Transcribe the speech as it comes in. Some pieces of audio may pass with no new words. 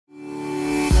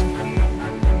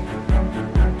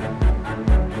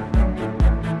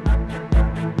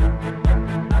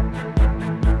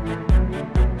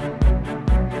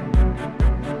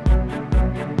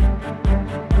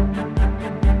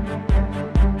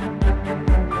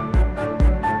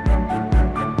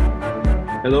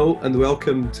Hello and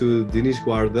welcome to Dinis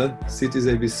Guarda, Cities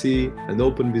ABC and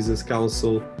Open Business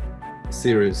Council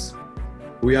series.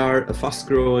 We are a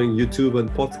fast-growing YouTube and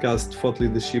podcast thought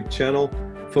leadership channel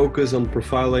focused on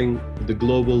profiling the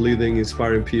global leading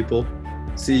inspiring people,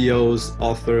 CEOs,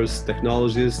 authors,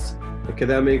 technologists,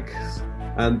 academics,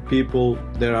 and people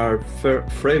that are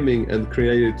framing and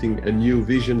creating a new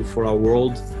vision for our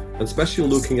world, and especially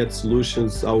looking at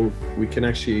solutions, how we can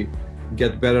actually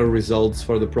get better results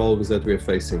for the problems that we're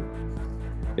facing.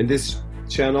 In this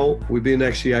channel, we've been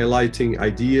actually highlighting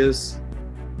ideas,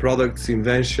 products,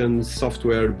 inventions,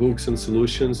 software, books, and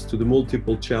solutions to the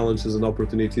multiple challenges and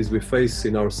opportunities we face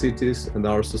in our cities and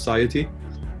our society.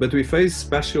 But we face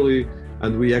especially,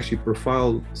 and we actually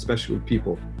profile special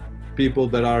people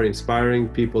that are inspiring,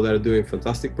 people that are doing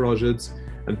fantastic projects,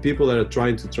 and people that are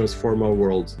trying to transform our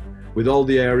world with all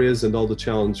the areas and all the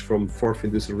challenge from fourth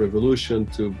industrial revolution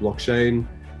to blockchain,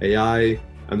 AI,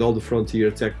 and all the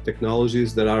frontier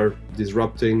technologies that are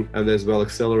disrupting and as well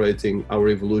accelerating our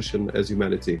evolution as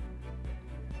humanity.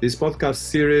 These podcast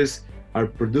series are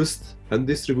produced and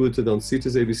distributed on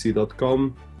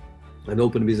citiesabc.com and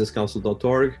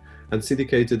openbusinesscouncil.org and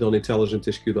syndicated on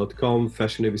intelligenthq.com,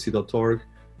 fashionabc.org,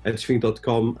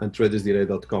 edgefink.com and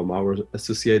tradersdna.com, our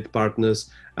associate partners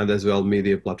and as well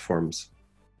media platforms.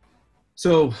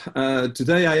 So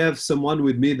today I have someone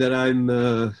with me that I'm,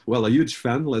 a huge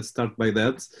fan, let's start by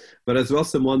that, but as well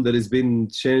someone that has been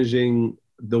changing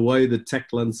the way the tech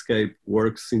landscape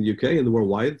works in the UK and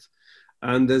worldwide,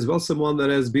 and as well someone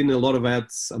that has been a lot of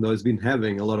ads, and has been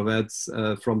having a lot of ads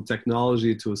from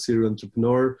technology to a serial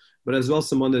entrepreneur, but as well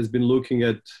someone that has been looking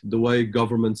at the way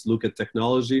governments look at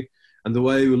technology and the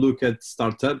way we look at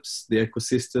startups, the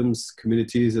ecosystems,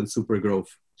 communities, and super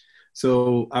growth.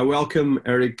 So I welcome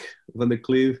Eric van der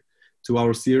Kleij to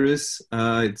our series.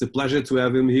 It's a pleasure to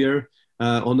have him here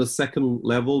on a second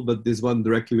level, but this one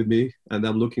directly with me, and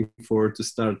I'm looking forward to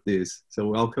start this. So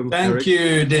welcome, Thank Eric.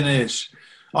 you, Dinis.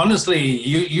 Honestly,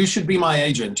 you should be my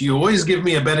agent. You always give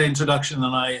me a better introduction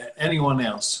than anyone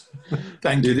else.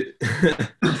 Thank you.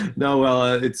 No,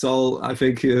 well, it's all, I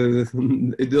think you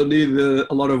don't need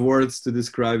a lot of words to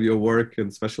describe your work and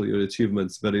especially your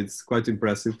achievements, but it's quite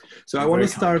impressive. So I want to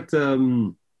start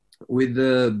with,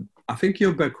 I think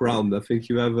your background. I think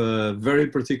you have a very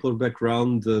particular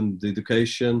background and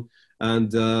education.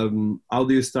 And how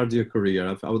do you start your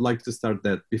career? I would like to start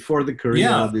that. Before the career,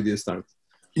 How did you start?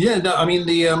 Yeah, no, I mean,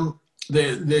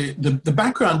 the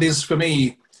background is for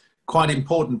me quite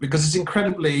important because it's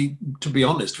incredibly, to be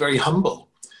honest, very humble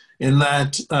in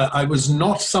that I was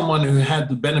not someone who had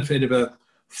the benefit of a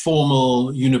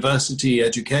formal university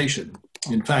education.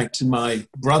 In fact, my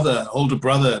older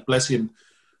brother, bless him,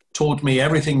 taught me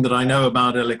everything that I know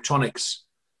about electronics.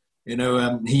 You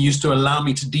know, he used to allow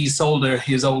me to desolder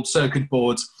his old circuit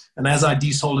boards. And as I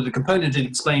desoldered a component, he'd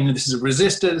explain, this is a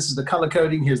resistor, this is the color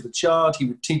coding, here's the chart. He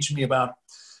would teach me about,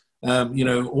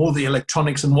 all the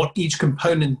electronics and what each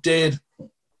component did.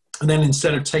 And then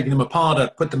instead of taking them apart,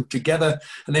 I'd put them together.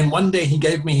 And then one day he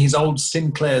gave me his old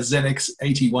Sinclair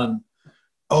ZX81.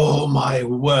 Oh my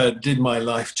word, did my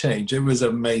life change. It was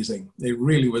amazing. It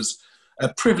really was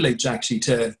a privilege actually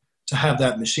to have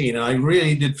that machine. And I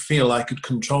really did feel I could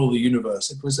control the universe.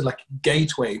 It was like a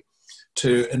gateway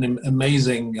to an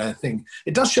amazing thing.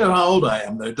 It does show how old I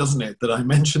am though, doesn't it? That I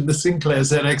mentioned the Sinclair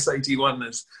ZX81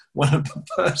 as one of the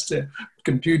first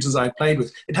computers I played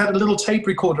with. It had a little tape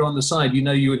recorder on the side. You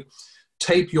know, you would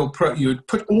tape you would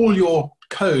put all your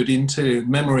code into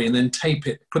memory and then tape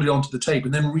it, put it onto the tape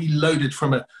and then reload it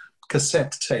from a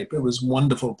cassette tape. It was a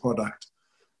wonderful product.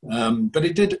 But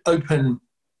it did open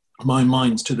my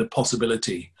mind to the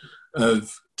possibility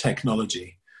of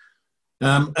technology.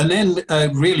 And then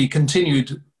really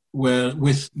continued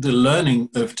with the learning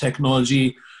of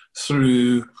technology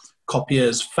through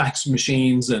copiers, fax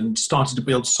machines, and started to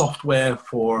build software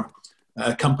for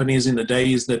companies in the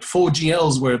days that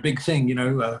 4GLs were a big thing,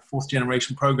 fourth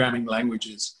generation programming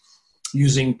languages,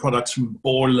 using products from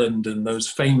Borland and those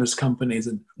famous companies.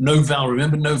 And Novell,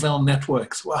 remember Novell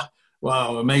Networks?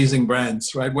 Wow, amazing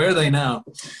brands, right? Where are they now?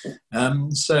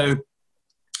 So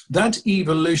that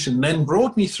evolution then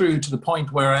brought me through to the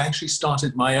point where I actually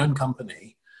started my own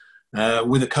company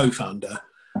with a co-founder,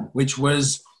 which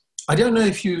was, I don't know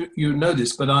if you know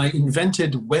this, but I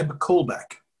invented web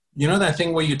callback. You know that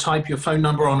thing where you type your phone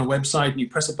number on a website and you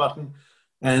press a button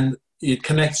and it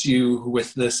connects you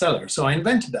with the seller. So I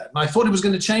invented that. And I thought it was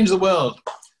going to change the world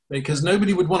because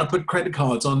nobody would want to put credit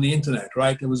cards on the internet,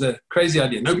 right? It was a crazy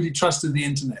idea. Nobody trusted the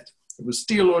internet. It would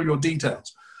steal all your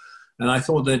details. And I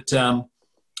thought that,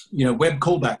 web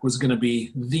callback was going to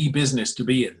be the business to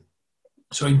be in.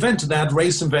 So I invented that,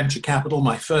 raised some venture capital,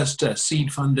 my first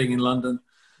seed funding in London,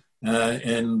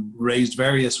 and raised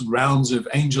various rounds of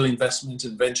angel investment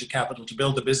and venture capital to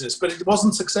build the business, but it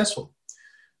wasn't successful.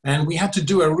 And we had to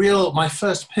do my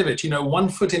first pivot, one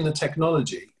foot in the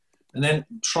technology and then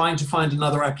trying to find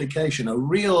another application, a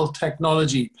real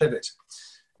technology pivot.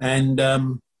 And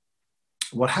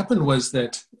what happened was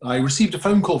that I received a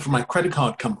phone call from my credit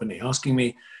card company asking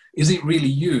me, is it really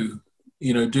you,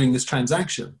 doing this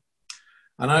transaction?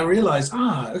 And I realized,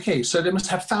 okay, so they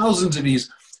must have thousands of these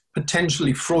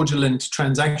potentially fraudulent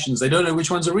transactions. They don't know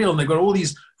which ones are real, and they've got all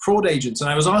these fraud agents. And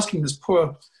I was asking this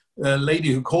poor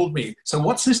lady who called me, so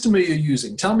what system are you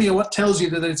using? Tell me what tells you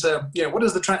that it's what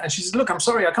is the and she said, look, I'm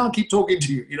sorry, I can't keep talking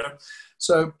to you,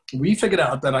 So we figured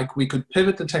out that we could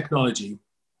pivot the technology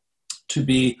to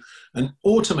be an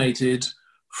automated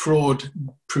fraud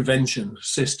prevention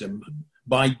system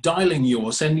by dialing you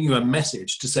or sending you a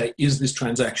message to say, is this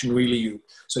transaction really you?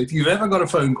 So if you've ever got a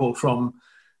phone call from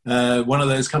one of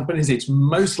those companies, it's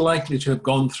most likely to have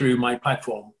gone through my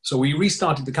platform. So we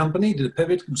restarted the company, did a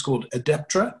pivot. It was called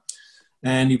Adeptra,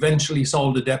 and eventually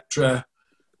sold Adeptra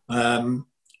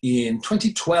in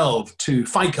 2012 to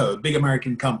FICO, a big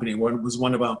American company, where it was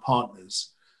one of our partners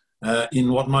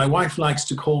in what my wife likes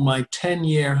to call my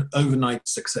 10-year overnight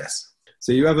success.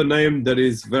 So you have a name that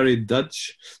is very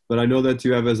Dutch, but I know that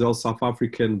you have as well South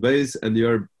African base, and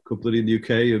you're completely in the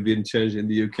UK. You've been changed in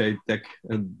the UK tech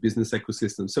and business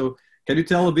ecosystem. So can you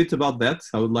tell a bit about that?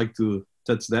 I would like to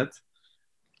touch that.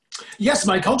 Yes,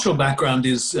 my cultural background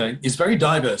is very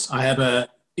diverse. I have an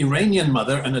Iranian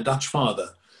mother and a Dutch father.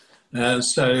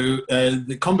 So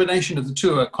the combination of the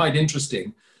two are quite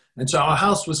interesting. And so our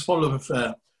house was full of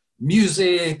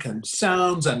music and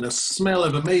sounds and the smell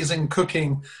of amazing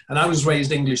cooking. And I was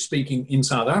raised English speaking in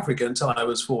South Africa until I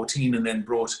was 14 and then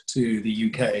brought to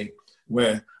the UK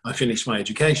where I finished my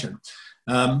education.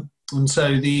 And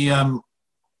so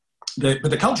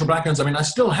but the cultural backgrounds, I mean, I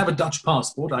still have a Dutch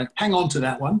passport. I hang on to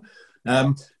that one.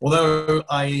 Although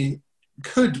I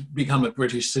could become a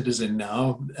British citizen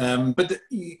now, but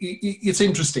it's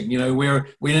interesting. We're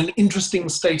in an interesting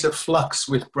state of flux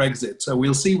with Brexit, so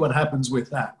we'll see what happens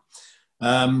with that.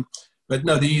 But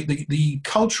no, the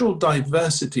cultural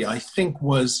diversity, I think,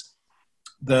 was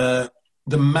the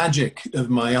magic of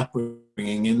my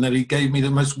upbringing, in that it gave me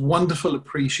the most wonderful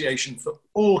appreciation for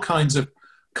all kinds of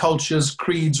cultures,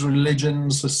 creeds,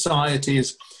 religions,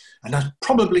 societies. And that's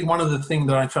probably one of the things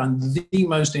that I found the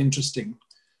most interesting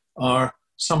are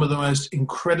some of the most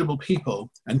incredible people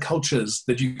and cultures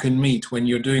that you can meet when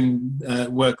you're doing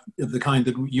work of the kind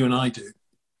that you and I do.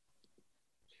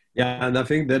 Yeah, and I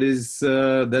think that is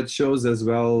that shows as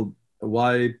well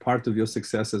why part of your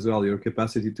success as well, your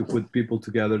capacity to put people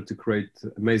together to create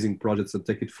amazing projects and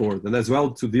take it forward, and as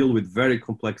well to deal with very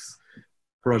complex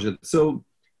projects. So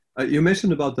you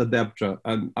mentioned about Adeptra,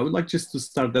 and I would like just to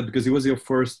start that because it was your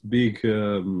first big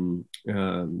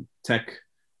tech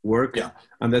work, yeah.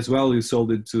 And as well you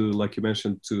sold it to, like you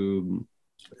mentioned, to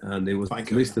and it was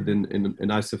FICO, listed in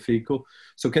ISAFICO.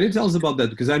 So can you tell us about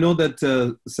that? Because I know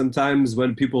that sometimes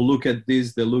when people look at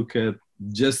this, they look at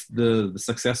just the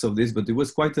success of this, but it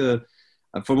was quite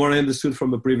from what I understood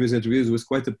from a previous interview, it was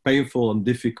quite a painful and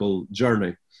difficult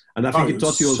journey. And I think it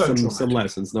taught you some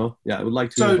lessons, no? Yeah, I would like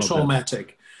to hear about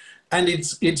traumatic. That. And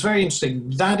it's very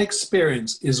interesting. That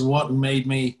experience is what made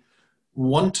me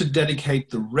want to dedicate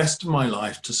the rest of my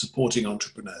life to supporting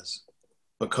entrepreneurs.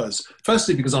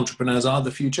 Firstly, because entrepreneurs are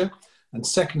the future, and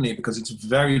secondly, because it's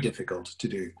very difficult to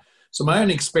do. So my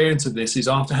own experience of this is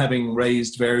after having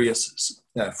raised various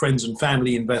friends and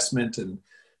family investment and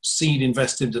seed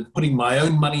invested and putting my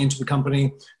own money into the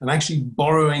company and actually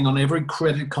borrowing on every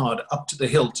credit card up to the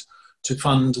hilt to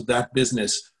fund that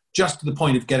business just to the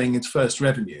point of getting its first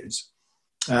revenues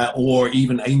or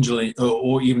even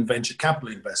or even venture capital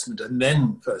investment and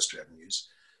then first revenues.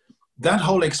 That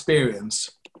whole experience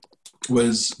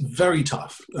was very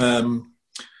tough.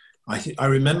 I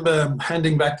remember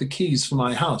handing back the keys for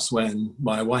my house when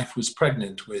my wife was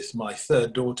pregnant with my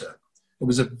third daughter. It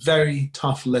was a very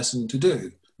tough lesson to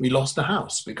do. We lost the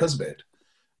house because of it.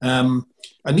 And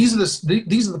these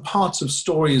are the parts of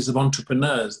stories of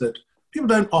entrepreneurs that people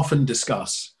don't often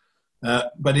discuss.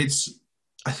 But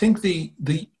I think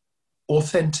the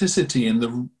authenticity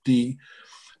and the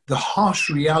harsh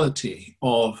reality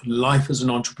of life as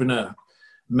an entrepreneur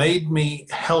made me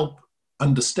help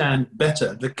understand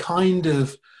better the kind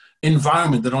of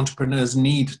environment that entrepreneurs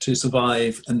need to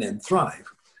survive and then thrive.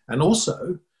 And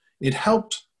also, it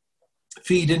helped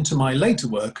feed into my later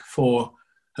work for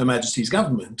Her Majesty's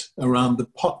government around the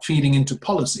feeding into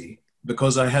policy,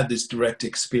 because I had this direct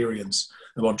experience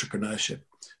of entrepreneurship.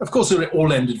 Of course, it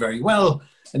all ended very well.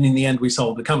 And in the end, we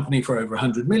sold the company for over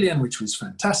 100 million, which was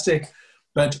fantastic.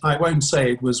 But I won't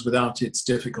say it was without its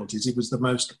difficulties. It was the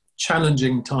most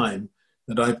challenging time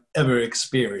that I've ever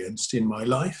experienced in my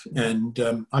life. And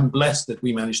I'm blessed that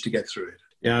we managed to get through it.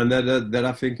 Yeah, and that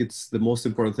I think it's the most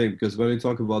important thing, because when we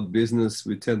talk about business,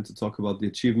 we tend to talk about the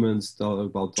achievements, talk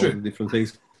about all the different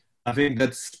things. I think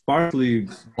that's partly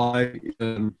why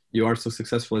you are so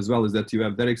successful as well, is that you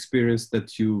have that experience,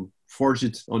 that you forge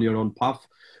it on your own path,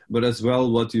 but as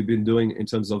well what you've been doing in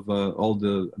terms of all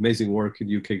the amazing work in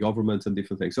the UK government and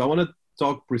different things. So I want to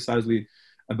talk precisely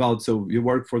about, so you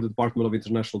work for the Department of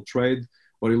International Trade,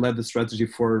 where you led the strategy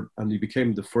for, and you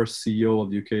became the first CEO of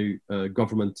the UK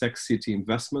government tech city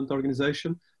investment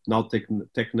organization, now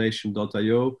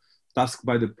technation.io, tasked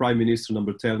by the Prime Minister,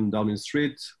 number 10 Downing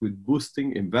Street, with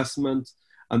boosting investment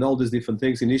and all these different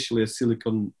things, initially a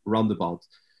Silicon roundabout.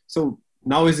 So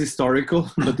now it's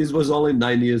historical, but this was only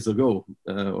 9 years ago,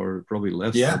 or probably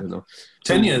less, I don't know.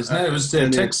 10 years, no, it was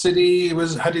Tech City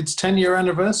had its 10-year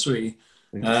anniversary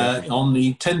on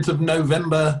the 10th of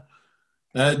November,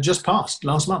 just passed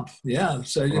last month. Yeah,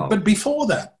 so, wow. But before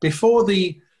that, before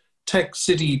the Tech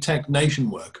City, Tech Nation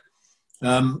work,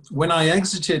 when I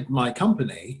exited my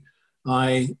company,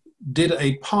 I did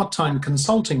a part-time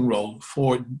consulting role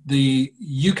for the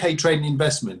UK Trade and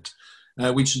Investment,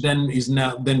 which then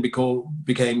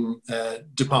became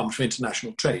Department for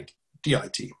International Trade,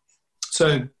 DIT.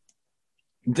 So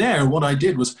there, what I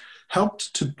did was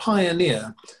helped to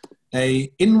pioneer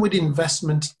a inward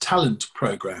investment talent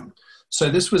program. So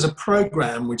this was a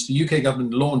program which the UK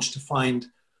government launched to find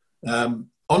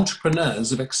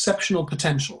entrepreneurs of exceptional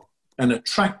potential and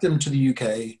attract them to the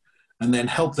UK, and then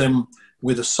help them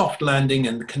with a soft landing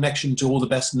and the connection to all the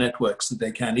best networks that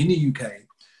they can in the UK,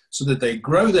 so that they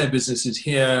grow their businesses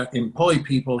here, employ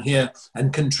people here,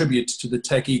 and contribute to the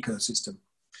tech ecosystem.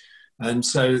 And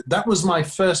so that was my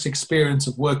first experience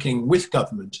of working with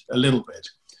government a little bit.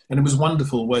 And it was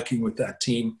wonderful working with that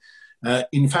team.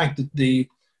 In fact, the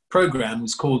program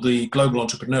is called the Global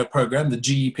Entrepreneur Program, the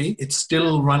GEP. It's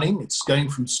still running. It's going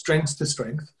from strength to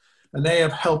strength. And they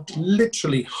have helped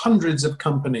literally hundreds of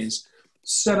companies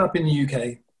set up in the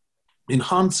UK,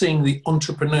 enhancing the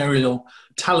entrepreneurial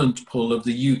talent pool of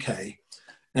the UK.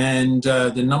 And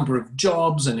the number of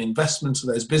jobs and investments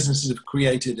that those businesses have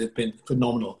created have been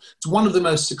phenomenal. It's one of the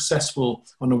most successful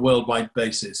on a worldwide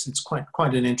basis. It's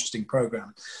quite an interesting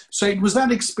program. So it was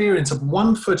that experience of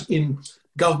 1 foot in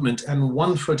government and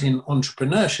 1 foot in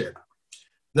entrepreneurship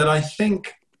that I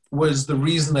think was the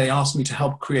reason they asked me to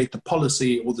help create the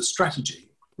policy, or the strategy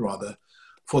rather,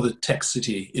 for the Tech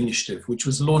City initiative, which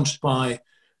was launched by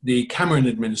the Cameron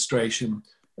administration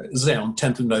on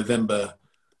 10th of November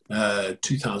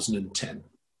 2010.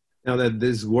 Now that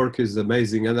this work is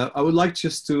amazing, and I would like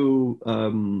just to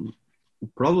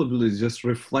probably just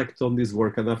reflect on this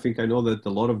work. And I know that a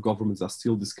lot of governments are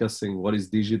still discussing what is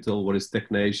digital, what is tech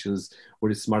nations,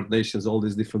 what is smart nations, all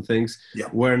these different things. Yeah.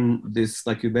 When this,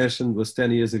 like you mentioned, was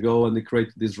 10 years ago, and they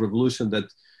created this revolution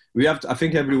that we have to, I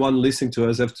think everyone listening to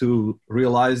us have to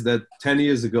realize that 10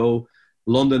 years ago,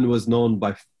 London was known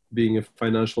by being a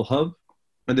financial hub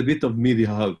and a bit of media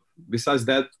hub. Besides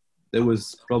that, there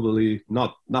was probably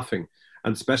nothing.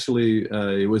 And especially,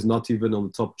 it was not even on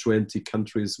the top 20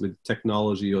 countries with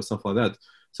technology or stuff like that.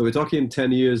 So we're talking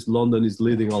 10 years, London is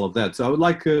leading all of that. So I would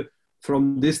like,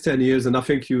 from this 10 years, and I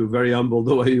think you're very humble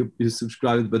the way you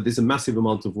subscribed, but there's a massive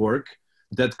amount of work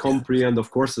that comprehend,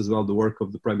 of course, as well, the work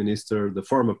of the Prime Minister, the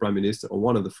former Prime Minister, or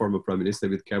one of the former Prime Minister,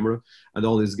 David Cameron, and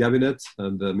all his cabinet,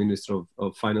 and the Minister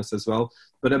of Finance as well.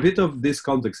 But a bit of this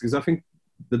context, because I think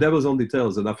the devil's on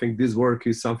details, and I think this work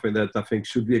is something that I think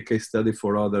should be a case study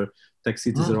for other tech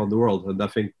cities around the world, and I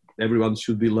think everyone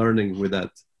should be learning with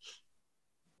that.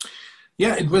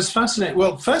 Yeah, it was fascinating.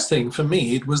 Well, first thing for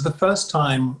me, it was the first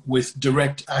time with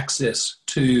direct access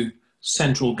to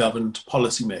central government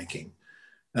policymaking.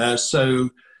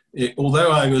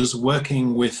 Although I was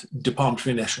working with Department for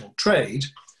International Trade,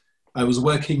 I was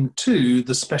working to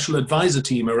the special advisor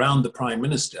team around the Prime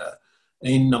Minister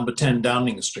in number 10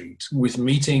 Downing Street, with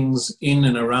meetings in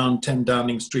and around 10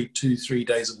 Downing Street 2-3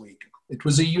 days a week. It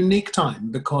was a unique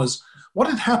time because what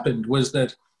had happened was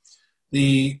that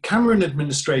the Cameron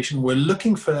administration were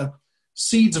looking for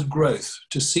seeds of growth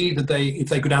to see that if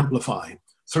they could amplify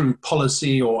through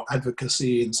policy or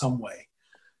advocacy in some way.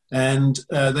 And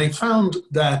they found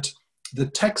that the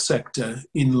tech sector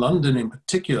in London in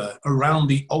particular, around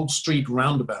the Old Street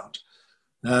roundabout,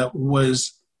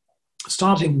 was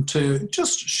starting to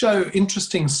just show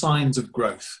interesting signs of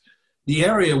growth. The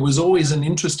area was always an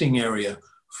interesting area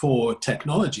for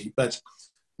technology, but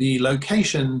the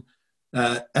location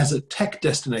as a tech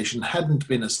destination hadn't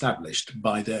been established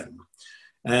by then.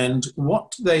 And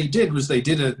what they did was they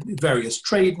did various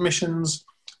trade missions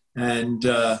and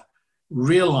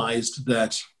realized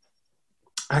that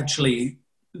actually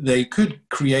they could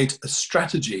create a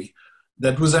strategy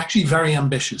that was actually very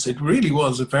ambitious. It really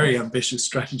was a very ambitious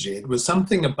strategy. It was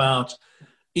something about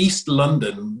East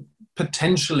London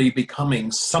potentially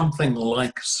becoming something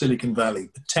like Silicon Valley,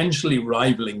 potentially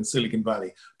rivaling Silicon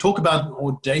Valley. Talk about an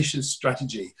audacious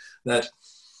strategy that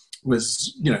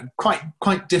was,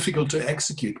 quite difficult to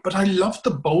execute. But I loved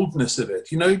the boldness of it.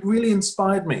 It really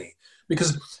inspired me,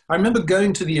 because I remember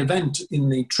going to the event in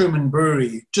the Truman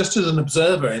Brewery just as an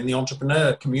observer in the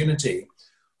entrepreneur community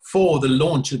for the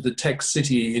launch of the Tech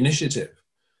City initiative,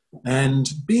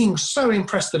 and being so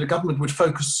impressed that a government would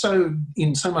focus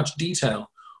in so much detail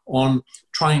on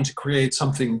trying to create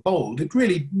something bold. It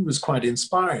really was quite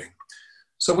inspiring.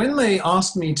 So when they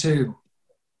asked me to,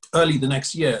 early the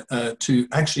next year, to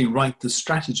actually write the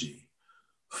strategy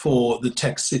for the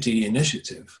Tech City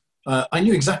initiative, I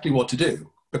knew exactly what to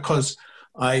do, because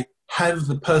I have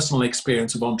the personal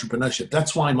experience of entrepreneurship.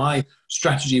 That's why my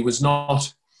strategy was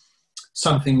not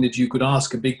something that you could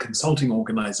ask a big consulting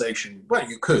organization. Well,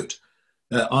 you could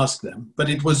ask them, but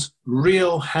it was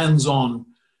real hands-on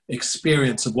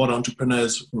experience of what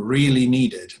entrepreneurs really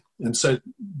needed. And so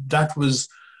that was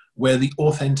where the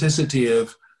authenticity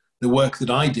of the work that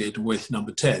I did with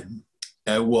Number 10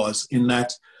 was, in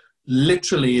that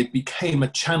literally it became a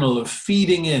channel of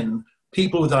feeding in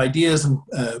people with ideas and,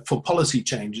 for policy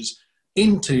changes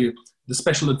into the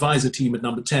special advisor team at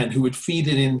Number 10, who would feed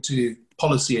it into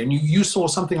policy. And you saw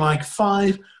something like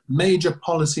 5 major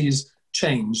policies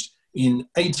changed in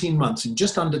 18 months, in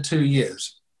just under 2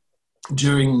 years,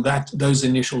 during those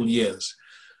initial years.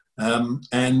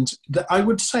 I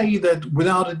would say that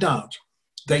without a doubt,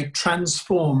 they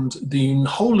transformed the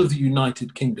whole of the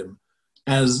United Kingdom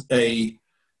as a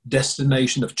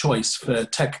destination of choice for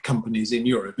tech companies in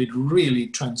Europe. It really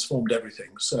transformed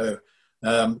everything. So,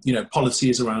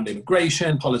 policies around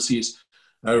immigration, policies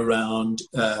around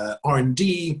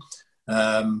R&D.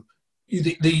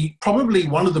 Probably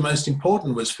one of the most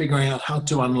important was figuring out how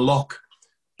to unlock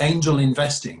angel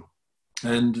investing,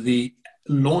 and the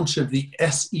launch of the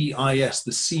SEIS,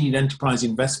 the Seed Enterprise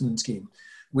Investment Scheme,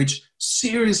 which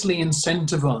seriously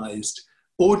incentivized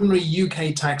ordinary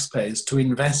UK taxpayers to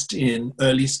invest in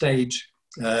early stage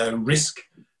risk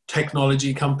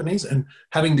technology companies, and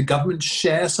having the government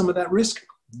share some of that risk.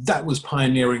 That was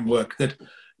pioneering work that,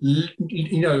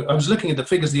 I was looking at the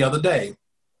figures the other day.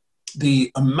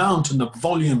 The amount and the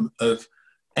volume of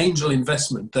angel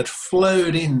investment that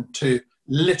flowed into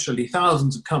literally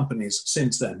thousands of companies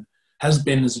since then has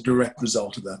been as a direct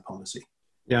result of that policy.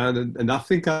 Yeah, and I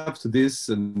think after this,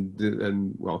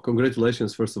 and well,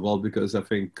 congratulations first of all, because I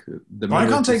think I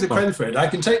can't take the credit for it. I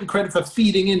can take the credit for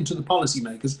feeding into the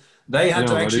policymakers. They had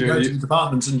to actually go to the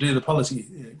departments and do the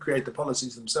policy, create the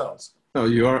policies themselves. No,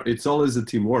 it's always a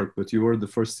teamwork, but you were the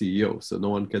first CEO, so no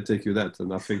one can take you that.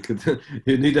 And I think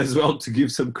you need as well to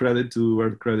give some credit to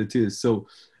where credit is. So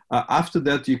after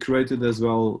that, you created as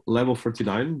well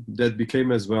Level39, that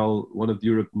became as well one of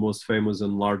Europe's most famous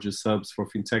and largest hubs for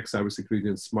fintech, cybersecurity,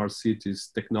 and smart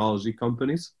cities technology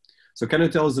companies. So can you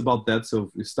tell us about that?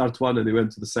 So you start one and you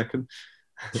went to the second.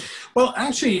 Well,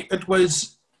 actually, it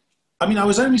was, I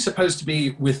was only supposed to be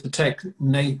with the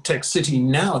Tech City,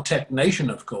 now Tech Nation,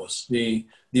 of course. The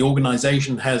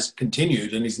organization has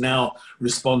continued and is now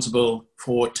responsible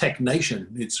for Tech Nation.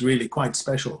 It's really quite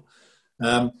special.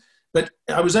 But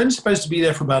I was only supposed to be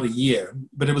there for about a year,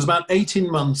 but it was about 18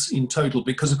 months in total,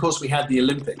 because of course we had the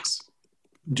Olympics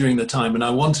during the time. And I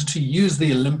wanted to use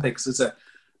the Olympics as a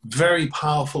very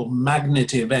powerful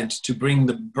magnet event to bring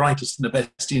the brightest and the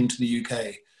best into the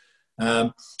UK.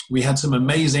 We had some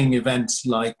amazing events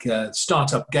like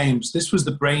Startup Games. This was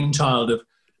the brainchild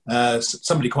of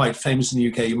somebody quite famous in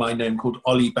the UK, you might know him, called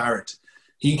Ollie Barrett.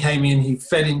 He came in, he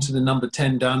fed into the Number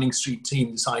 10 Downing Street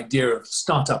team this idea of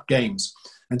Startup Games.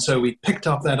 And so we picked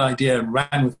up that idea and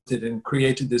ran with it and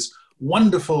created this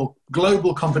wonderful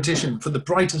global competition for the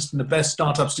brightest and the best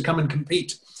startups to come and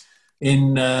compete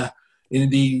in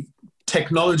the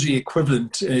technology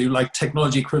equivalent,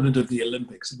 technology equivalent of the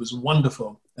Olympics. It was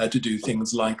wonderful to do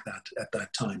things like that at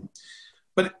that time.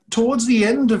 But towards the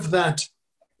end of that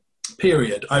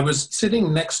period, I was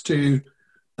sitting next to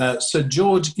Sir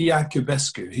George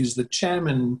Iacobescu. He's the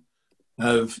chairman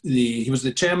he was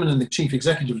the chairman and the chief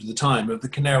executive at the time of the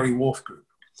Canary Wharf Group.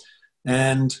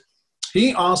 And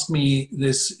he asked me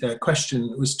this question.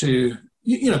 It was to,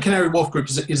 Canary Wharf Group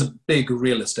is a big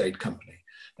real estate company.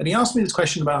 And he asked me this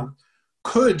question about,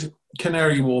 could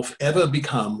Canary Wharf ever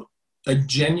become a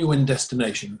genuine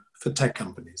destination for tech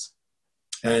companies?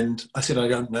 And I said, I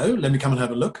don't know. Let me come and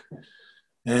have a look.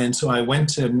 And so I went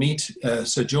to meet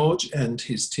Sir George and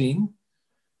his team.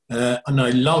 And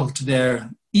I loved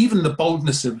even the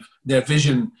boldness of their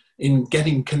vision in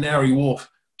getting Canary Wharf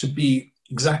to be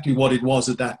exactly what it was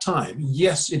at that time.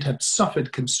 Yes, it had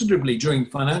suffered considerably during the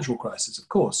financial crisis, of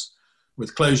course,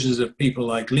 with closures of people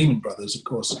like Lehman Brothers, of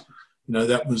course,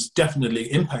 that was definitely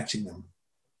impacting them.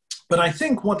 But I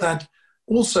think what that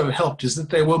also helped is that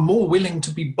they were more willing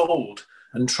to be bold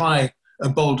and try a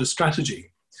bolder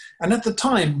strategy. And at the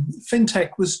time,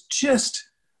 fintech was just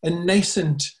a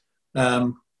nascent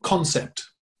concept.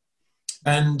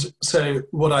 And so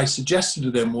what I suggested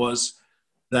to them was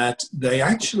that they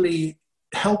actually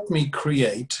helped me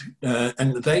create,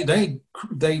 and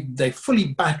they fully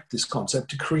backed this concept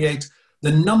to create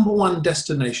the #1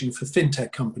 destination for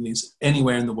fintech companies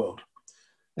anywhere in the world.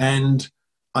 And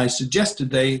I suggested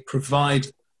they provide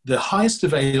the highest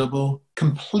available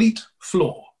complete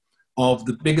floor of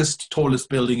the biggest, tallest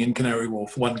building in Canary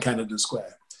Wharf, 1 Canada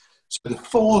Square.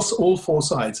 So all four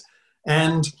sides.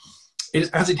 And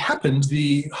as it happened,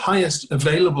 the highest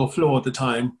available floor at the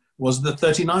time was the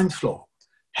 39th floor.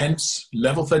 Hence,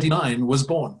 Level 39 was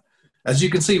born. As you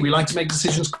can see, we like to make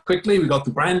decisions quickly. We got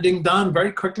the branding done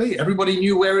very quickly. Everybody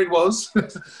knew where it was.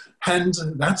 And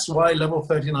that's why Level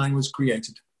 39 was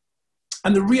created.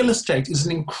 And the real estate is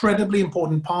an incredibly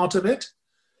important part of it.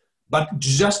 But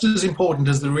just as important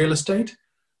as the real estate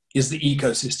is the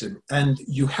ecosystem. And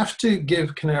you have to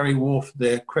give Canary Wharf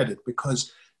their credit,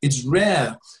 because it's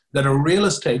rare that a real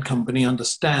estate company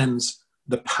understands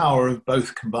the power of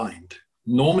both combined.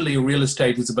 Normally, real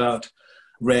estate is about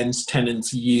rents,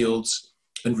 tenants, yields,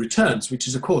 and returns, which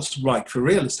is, of course, right for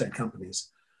real estate companies.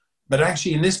 But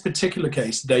actually, in this particular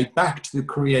case, they backed the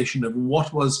creation of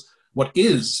what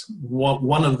is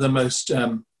one of the most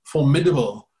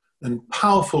formidable and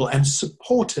powerful and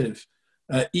supportive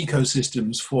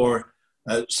ecosystems for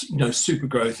super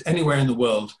growth anywhere in the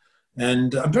world.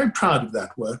 And I'm very proud of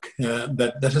that work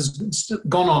that has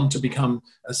gone on to become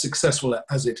as successful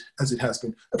as it has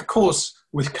been. Of course,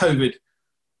 with COVID,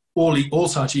 all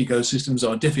such ecosystems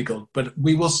are difficult, but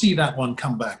we will see that one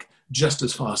come back just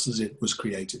as fast as it was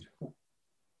created.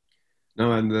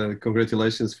 No, and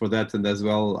congratulations for that. And as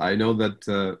well, I know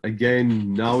that,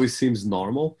 again, now it seems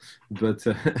normal, but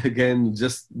again,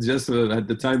 just at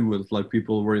the time with like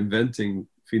people were inventing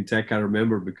fintech, I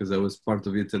remember, because I was part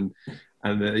of it. And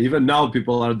even now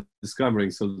people are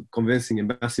discovering, so convincing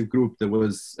a massive group that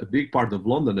was a big part of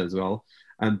London as well,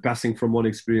 and passing from one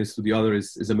experience to the other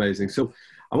is amazing. So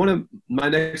my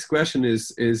next question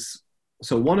is,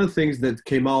 so one of the things that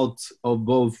came out of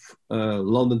both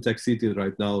London Tech City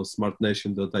right now,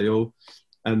 smartnation.io,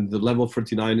 and the Level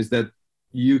 39 is that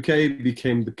UK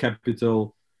became the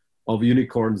capital of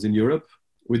unicorns in Europe,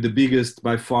 with the biggest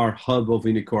by far hub of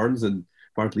unicorns, and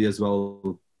partly as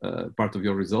well part of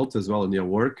your results as well in your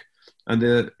work. And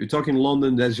you're talking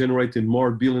London that's generated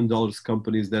more billion-dollar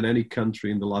companies than any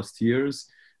country in the last years.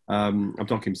 I'm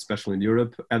talking especially in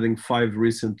Europe, adding 5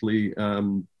 recently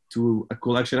to a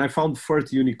collection. I found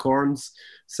 30 unicorns.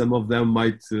 Some of them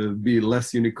might be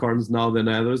less unicorns now than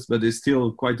others, but it's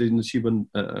still quite an achievement,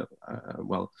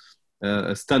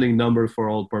 a stunning number for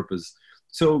all purpose.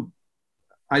 So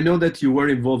I know that you were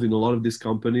involved in a lot of these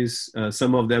companies.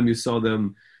 Some of them, you saw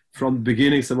them from the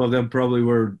beginning. Some of them probably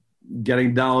were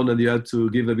getting down and you had to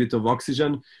give a bit of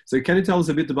oxygen. So can you tell us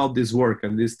a bit about this work?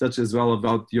 And this touch as well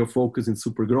about your focus in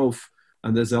super growth,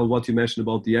 and as well what you mentioned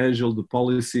about the angel, the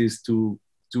policies to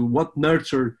what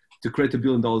nurture to create $1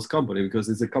 billion company, because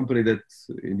it's a company that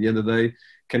in the end of the day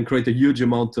can create a huge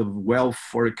amount of wealth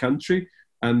for a country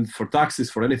and for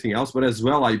taxes, for anything else, but as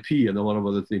well IP and a lot of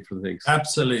other different things.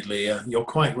 Absolutely, yeah, you're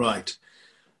quite right.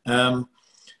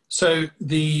 So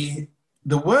the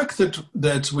work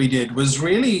that we did was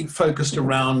really focused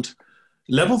around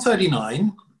Level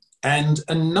 39 and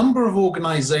a number of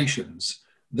organizations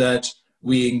that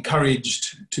we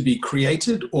encouraged to be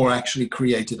created or actually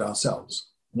created ourselves.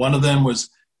 One of them was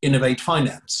Innovate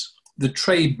Finance, the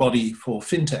trade body for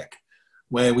fintech,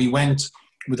 where we went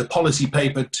with a policy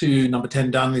paper to number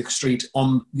 10 Downing Street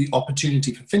on the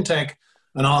opportunity for fintech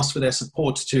and asked for their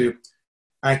support to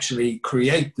actually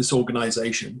create this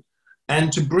organization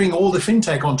and to bring all the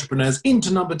fintech entrepreneurs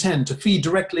into number 10 to feed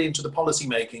directly into the policy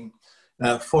making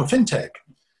for fintech.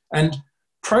 And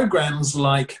programs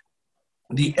like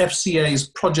the FCA's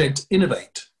Project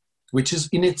Innovate, which is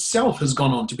in itself has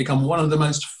gone on to become one of the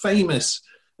most famous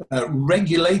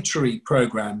regulatory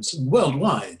programs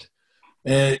worldwide,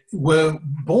 were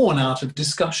born out of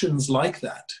discussions like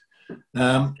that.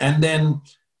 And then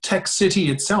Tech City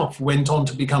itself went on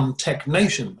to become Tech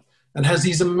Nation and has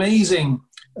these amazing,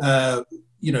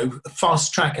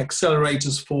 fast track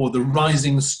accelerators for the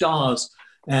rising stars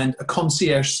and a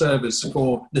concierge service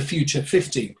for the future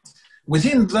 50.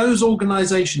 Within those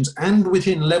organizations and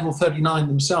within Level 39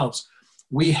 themselves,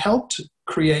 we helped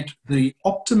create the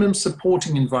optimum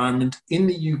supporting environment in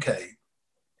the UK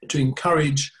to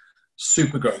encourage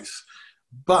super growth,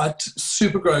 but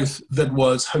super growth that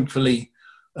was hopefully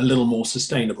a little more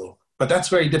sustainable. But that's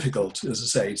very difficult, as I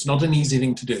say. It's not an easy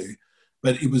thing to do,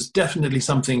 but it was definitely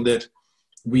something that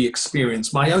we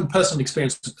experienced. My own personal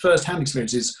experience, first-hand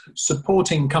experience, is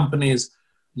supporting companies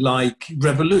like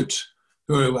Revolut,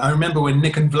 who I remember when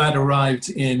Nick and Vlad arrived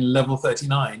in Level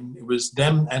 39, it was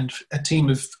them and a team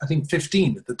of, I think,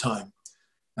 15 at the time.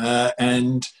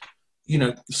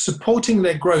 Supporting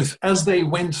their growth as they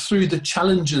went through the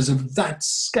challenges of that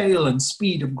scale and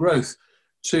speed of growth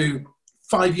to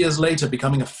 5 years later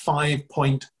becoming a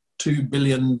 $5.2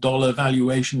 billion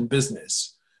valuation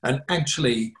business, and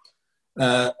actually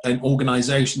an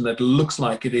organization that looks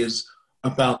like it is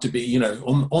about to be,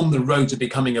 on the road to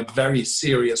becoming a very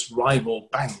serious rival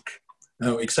bank,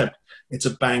 except it's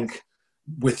a bank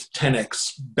with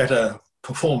 10x better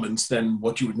performance than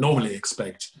what you would normally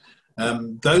expect.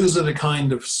 Those are the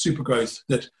kind of super growth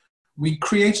that we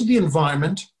created the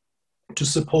environment to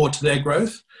support their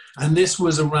growth. And this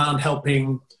was around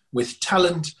helping with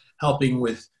talent, helping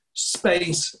with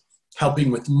space,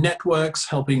 helping with networks,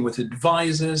 helping with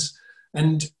advisors,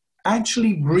 and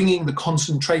actually bringing the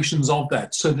concentrations of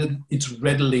that so that it's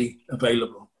readily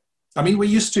available. I mean, we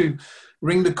used to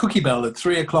ring the cookie bell at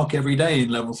 3 o'clock every day in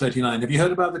Level 39. Have you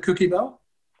heard about the cookie bell?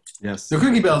 Yes. The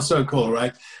cookie bell is so cool,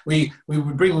 right? We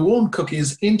would bring warm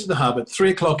cookies into the hub at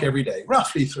 3 o'clock every day,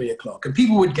 roughly 3 o'clock. And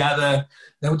people would gather,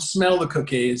 they would smell the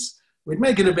cookies, we'd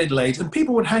make it a bit late, and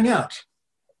people would hang out.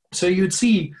 So you'd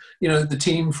see, the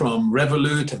team from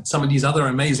Revolut and some of these other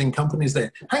amazing companies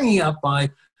there hanging out by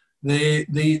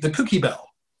the cookie bell,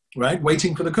 right?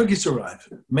 Waiting for the cookies to arrive,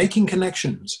 making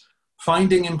connections,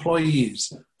 finding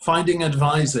employees, finding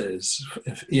advisors,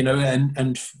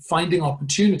 and finding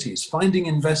opportunities, finding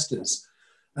investors.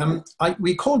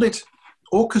 We called it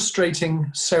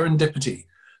orchestrating serendipity.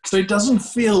 So it doesn't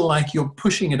feel like you're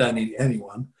pushing it at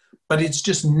anyone, but it's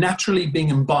just naturally being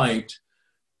imbibed.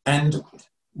 And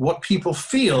what people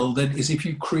feel that is if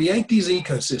you create these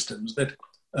ecosystems that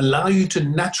allow you to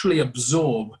naturally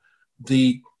absorb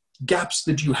the gaps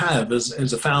that you have as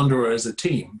a founder or as a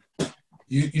team,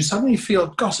 you suddenly feel,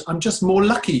 gosh, I'm just more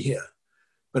lucky here.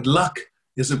 But luck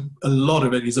is a lot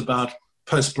of it is about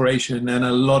perspiration and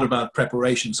a lot about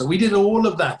preparation. So we did all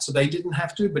of that so they didn't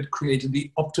have to, but created the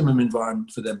optimum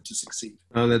environment for them to succeed.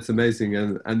 Oh, that's amazing.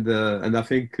 And I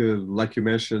think, like you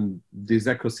mentioned, these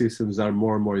ecosystems are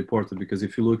more and more important, because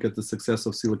if you look at the success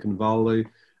of Silicon Valley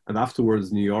and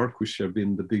afterwards New York, which have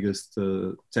been the biggest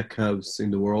tech hubs in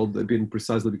the world, they've been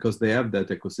precisely because they have that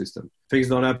ecosystem. Things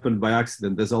don't happen by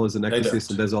accident. There's always an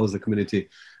ecosystem. There's always a community.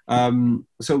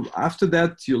 So after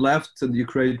that, you left and you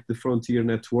created the Frontier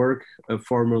Network,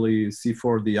 formerly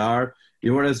C4DR.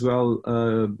 You were as well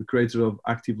the creator of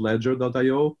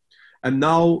ActiveLedger.io, and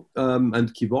now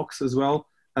and Keybox as well.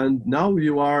 And now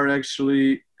you are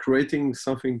actually creating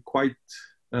something quite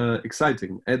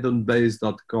exciting,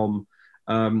 addonbase.com.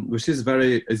 Which is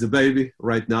a baby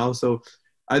right now. So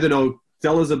I don't know,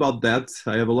 tell us about that.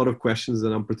 I have a lot of questions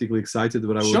and I'm particularly excited,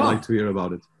 but I would like to hear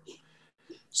about it.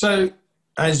 So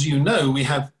as you know, we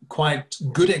have quite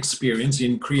good experience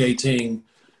in creating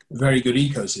very good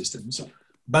ecosystems.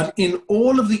 But in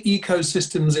all of the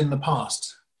ecosystems in the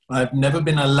past, I've never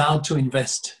been allowed to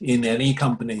invest in any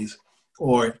companies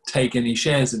or take any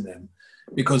shares in them,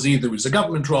 because either it was a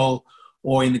government role,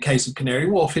 or in the case of Canary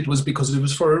Wharf, it was because it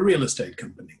was for a real estate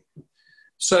company.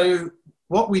 So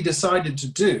what we decided to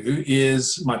do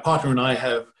is, my partner and I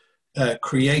have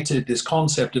created this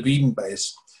concept of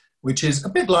Edenbase, which is a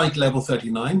bit like Level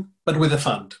 39, but with a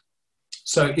fund.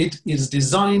 So it is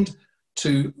designed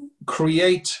to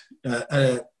create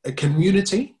a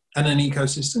community and an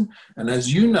ecosystem. And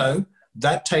as you know,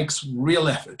 that takes real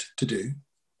effort to do.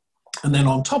 And then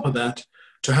on top of that,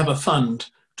 to have a fund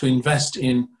to invest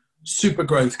in super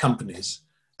growth companies.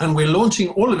 And we're launching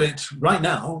all of it right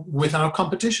now with our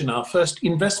competition, our first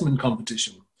investment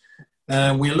competition.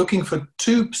 We're looking for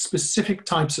two specific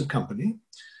types of company.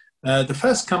 The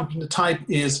first company type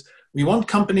is, we want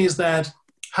companies that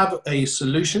have a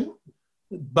solution,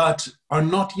 but are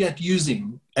not yet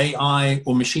using AI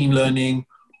or machine learning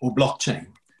or blockchain.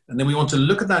 And then we want to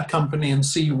look at that company and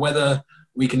see whether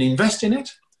we can invest in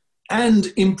it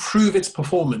and improve its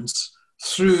performance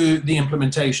through the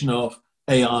implementation of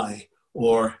AI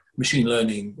or machine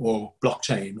learning or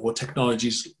blockchain or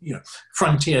technologies,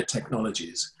 frontier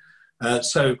technologies.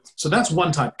 So that's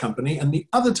one type of company. And the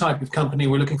other type of company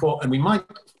we're looking for, and we might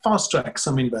fast track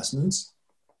some investments,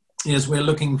 is we're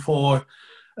looking for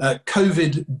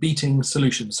COVID beating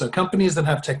solutions. So companies that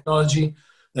have technology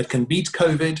that can beat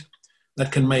COVID,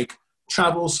 that can make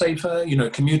travel safer,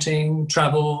 commuting,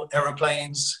 travel,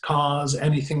 aeroplanes, cars,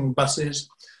 anything, buses,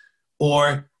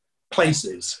 or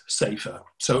places safer.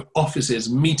 So offices,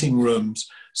 meeting rooms,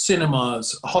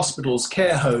 cinemas, hospitals,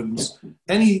 care homes,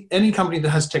 any company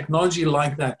that has technology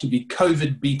like that to be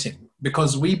COVID beating,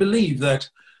 because we believe that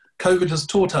COVID has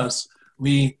taught us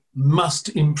we must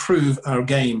improve our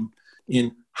game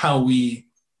in how we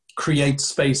create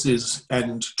spaces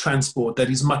and transport that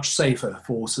is much safer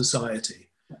for society.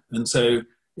 And so,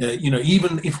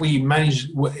 even if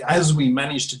as we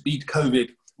manage to beat COVID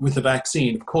with the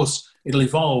vaccine, of course, it'll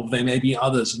evolve. There may be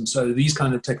others. And so these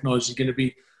kind of technologies are going to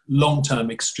be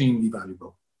long-term extremely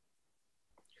valuable.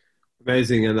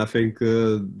 Amazing. And I think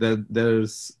that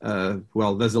there's a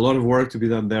lot of work to be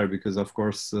done there, because of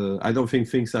course, I don't think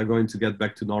things are going to get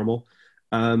back to normal.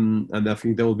 And I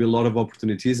think there will be a lot of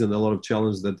opportunities and a lot of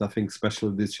challenges that I think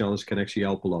especially this challenge can actually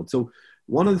help a lot. So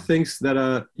one of the things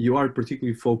that you are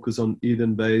particularly focused on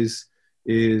Eden Base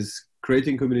is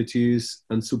creating communities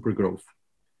and super growth.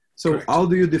 So Correct. How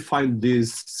do you define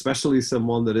this, especially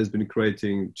someone that has been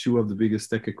creating two of the biggest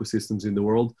tech ecosystems in the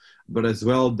world, but as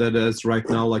well that is right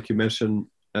now, like you mentioned,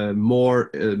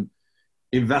 more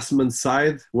investment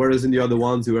side, whereas in the other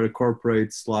ones you are a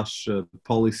corporate /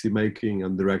 policy making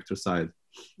and director side?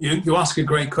 You ask a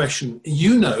great question.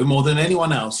 You know more than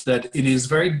anyone else that it is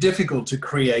very difficult to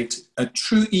create a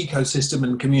true ecosystem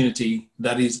and community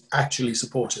that is actually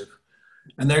supportive.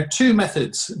 And there are two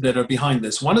methods that are behind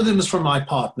this. One of them is from my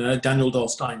partner, Daniel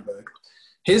Dahl-Steinberg.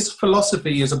 His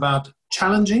philosophy is about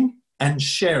challenging and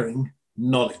sharing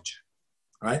knowledge,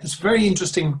 right? It's a very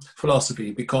interesting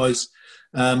philosophy because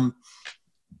the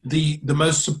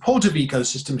most supportive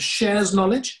ecosystem shares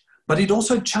knowledge, but it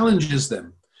also challenges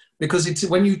them. Because it's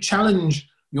when you challenge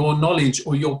your knowledge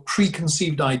or your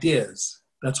preconceived ideas,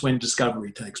 that's when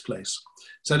discovery takes place.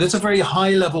 So that's a very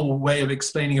high level way of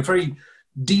explaining a very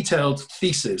detailed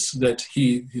thesis that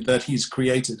he's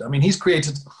created. I mean, he's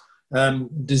created,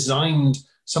 designed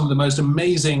some of the most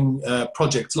amazing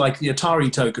projects like the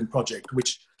Atari token project,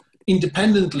 which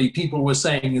independently people were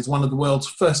saying is one of the world's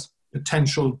first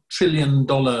potential $1 trillion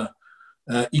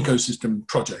ecosystem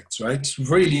projects, right? It's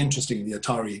really interesting, the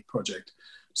Atari project.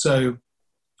 So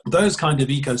those kind of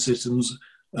ecosystems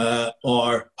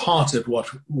are part of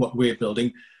what we're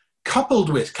building,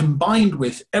 combined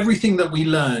with everything that we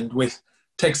learned with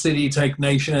Tech City, Tech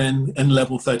Nation, and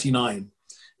Level39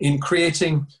 in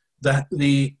creating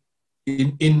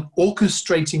in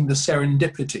orchestrating the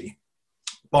serendipity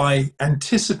by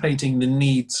anticipating the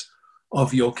needs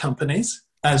of your companies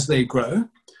as they grow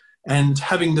and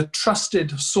having the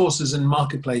trusted sources and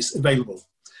marketplace available.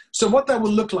 So what that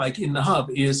will look like in the hub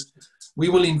is we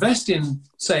will invest in,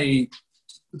 say,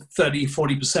 30,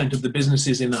 40% of the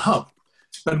businesses in the hub.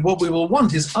 But what we will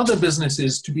want is other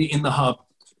businesses to be in the hub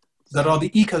that are the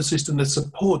ecosystem that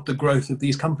support the growth of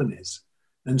these companies.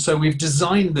 And so we've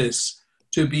designed this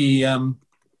to be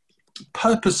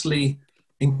purposely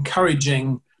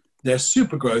encouraging their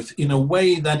super growth in a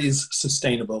way that is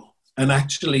sustainable. And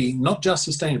actually, not just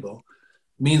sustainable,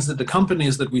 means that the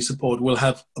companies that we support will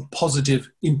have a positive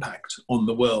impact on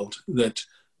the world that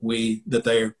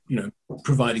they're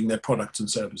providing their products and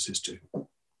services to.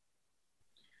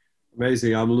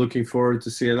 Amazing. I'm looking forward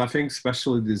to see it. I think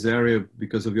especially this area,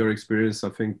 because of your experience, I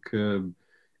think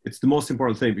it's the most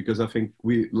important thing, because I think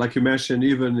like you mentioned,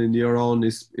 even in your own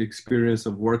experience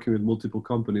of working with multiple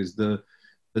companies, the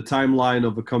timeline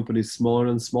of a company is smaller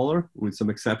and smaller with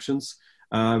some exceptions.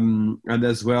 And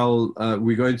as well,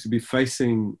 we're going to be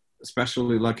facing,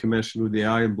 especially like you mentioned with the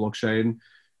AI and blockchain,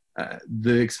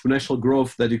 the exponential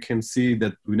growth that you can see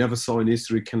that we never saw in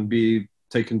history can be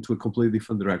taken to a completely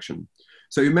different direction.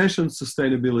 So you mentioned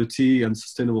sustainability and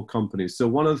sustainable companies. So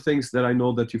one of the things that I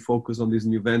know that you focus on this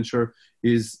new venture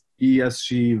is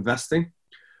ESG investing.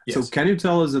 Yes. So can you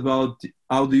tell us about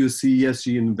how do you see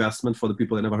ESG investment for the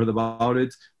people that never heard about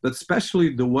it, but especially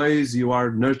the ways you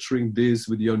are nurturing this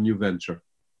with your new venture?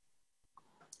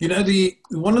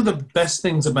 One of the best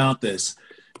things about this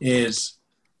is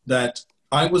that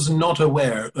I was not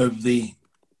aware of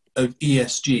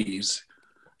ESGs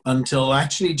until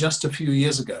actually just a few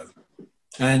years ago.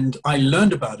 And I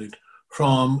learned about it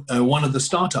from one of the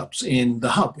startups in the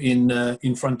hub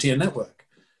in Frontier Network.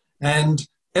 And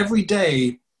every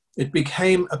day it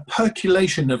became a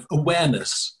percolation of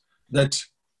awareness that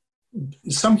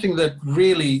something that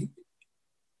really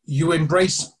you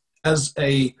embrace as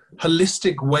a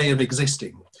holistic way of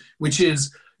existing, which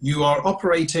is you are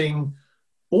operating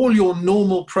all your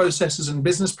normal processes and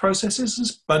business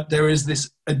processes, but there is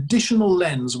this additional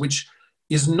lens which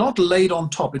is not laid on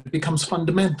top. It becomes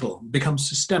fundamental, becomes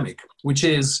systemic, which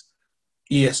is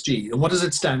ESG. And what does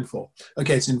it stand for?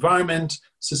 Okay, it's environment,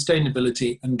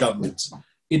 sustainability, and governance.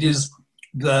 It is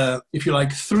the, if you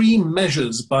like, three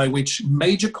measures by which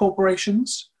major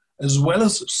corporations, as well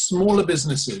as smaller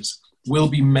businesses, will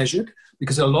be measured,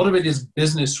 because a lot of it is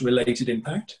business-related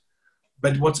impact.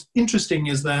 But what's interesting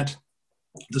is that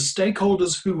the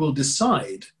stakeholders who will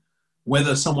decide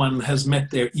whether someone has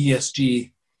met their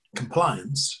ESG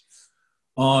compliance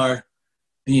are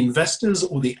the investors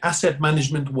or the asset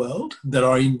management world that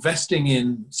are investing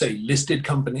in, say, listed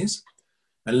companies.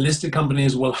 And listed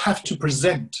companies will have to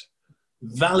present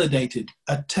validated,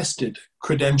 attested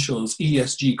credentials,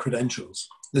 ESG credentials.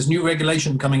 There's new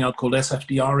regulation coming out called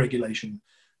SFDR regulation,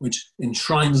 which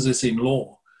enshrines this in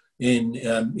law.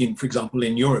 For example,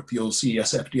 in Europe, you'll see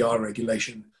SFDR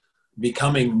regulation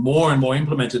becoming more and more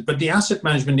implemented. But the asset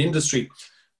management industry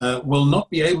will not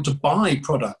be able to buy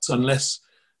products unless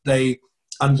they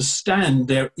understand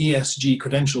their ESG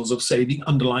credentials of, say, the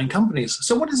underlying companies.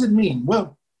 So what does it mean?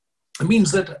 Well, it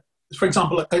means that, for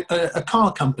example, a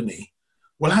car company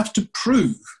will have to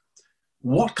prove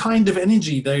what kind of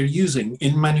energy they're using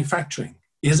in manufacturing.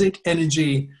 Is it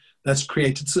energy that's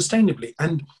created sustainably?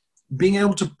 And being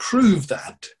able to prove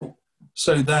that,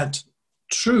 so that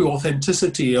true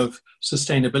authenticity of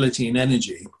sustainability in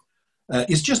energy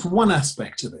is just one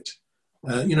aspect of it.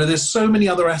 There's so many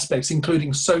other aspects,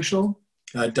 including social,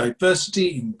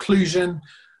 diversity, inclusion,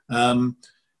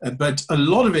 but a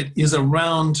lot of it is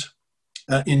around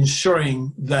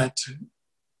ensuring that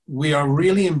we are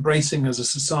really embracing as a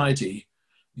society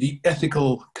the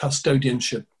ethical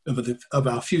custodianship of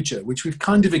our future, which we've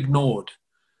kind of ignored.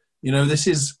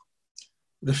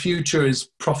 The future is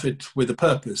profit with a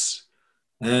purpose.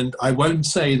 And I won't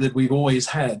say that we've always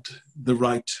had the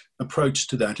right approach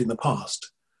to that in the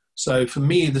past. So for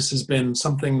me, this has been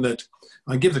something that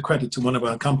I give the credit to one of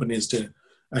our companies to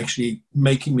actually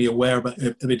making me aware of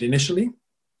it initially.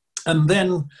 And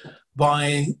then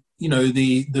by,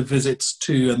 the visits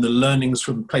to and the learnings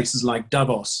from places like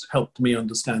Davos helped me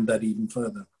understand that even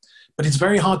further. But it's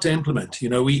very hard to implement.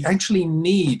 We actually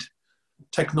need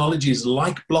technologies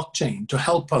like blockchain to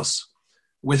help us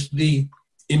with the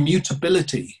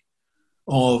immutability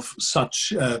of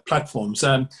such platforms.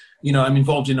 I'm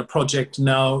involved in a project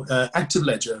now, Active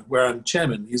Ledger, where I'm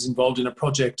chairman, is involved in a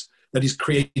project that is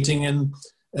creating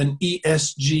an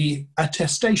ESG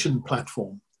attestation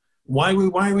platform. Why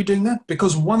are we doing that?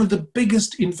 Because one of the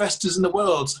biggest investors in the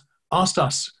world asked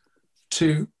us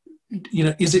to,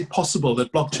 is it possible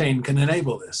that blockchain can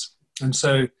enable this? And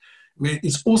so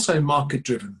it's also market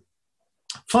driven.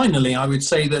 Finally, I would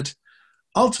say that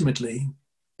ultimately,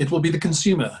 it will be the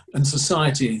consumer and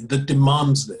society that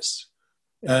demands this.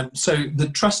 So the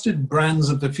trusted brands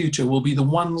of the future will be the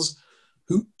ones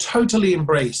who totally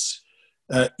embrace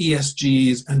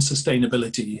ESGs and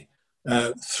sustainability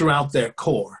throughout their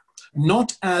core.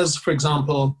 Not as, for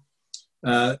example,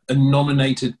 a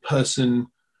nominated person,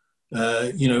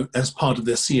 as part of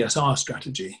their CSR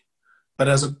strategy, but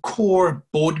as a core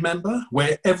board member,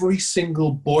 where every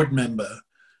single board member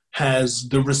has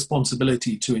the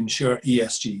responsibility to ensure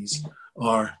ESGs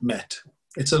are met.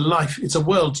 It's a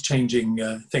world-changing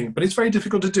thing, but it's very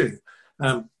difficult to do.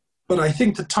 But I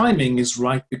think the timing is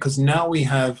right, because now we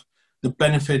have the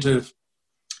benefit of,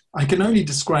 I can only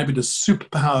describe it as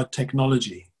superpowered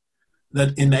technology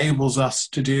that enables us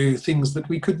to do things that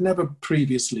we could never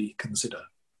previously consider.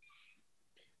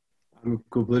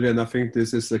 Completely, and I think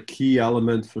this is a key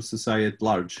element for society at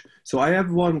large. So I have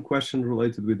one question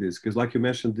related with this, because like you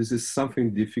mentioned, this is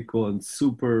something difficult and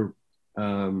super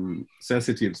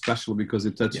sensitive, especially because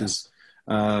it touches,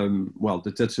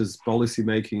 it touches policy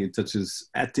making, it touches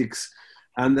ethics,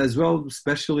 and as well,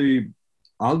 especially,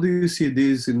 how do you see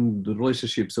this in the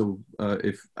relationship? So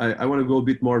if I want to go a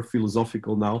bit more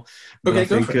philosophical now, but okay, I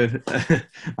think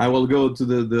I will go to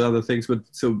the other things. But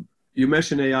so you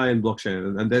mentioned AI and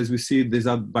blockchain, and as we see, these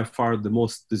are by far the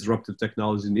most disruptive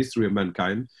technology in the history of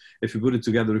mankind. If you put it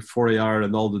together with 4AR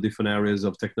and all the different areas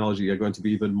of technology, are going to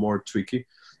be even more tricky.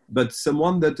 But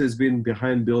someone that has been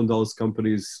behind billion-dollar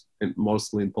companies, and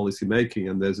mostly in policy making,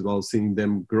 and as well seeing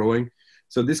them growing.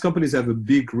 So these companies have a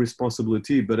big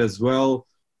responsibility, but as well,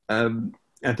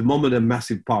 at the moment, a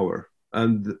massive power.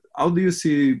 And how do you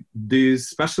see this,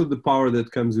 especially the power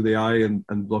that comes with AI and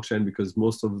blockchain? Because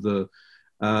most of the,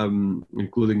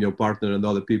 including your partner and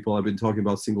other people, have been talking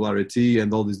about singularity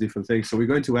and all these different things. So we're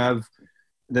going to have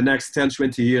the next 10,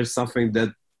 20 years, something that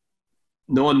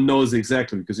no one knows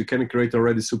exactly, because you can create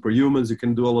already superhumans, you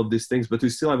can do all of these things, but we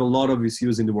still have a lot of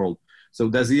issues in the world. So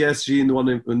there's ESG in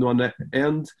one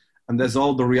end, and there's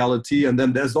all the reality, and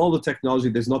then there's all the technology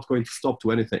that's not going to stop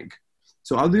to anything.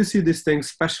 So how do you see these things,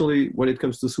 especially when it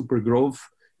comes to super growth,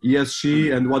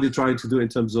 ESG, and what you're trying to do in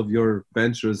terms of your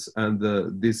ventures and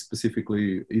this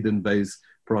specifically Eden-based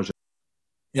project?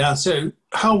 Yeah, so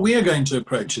how we are going to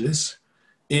approach this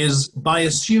is by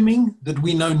assuming that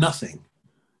we know nothing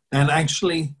and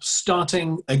actually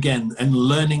starting again and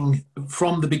learning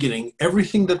from the beginning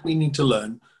everything that we need to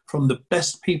learn from the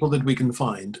best people that we can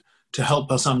find to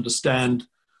help us understand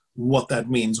what that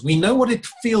means. We know what it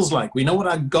feels like. We know what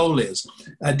our goal is.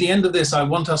 At the end of this, I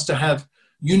want us to have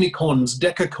unicorns,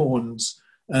 decacorns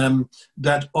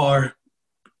that are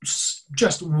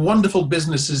just wonderful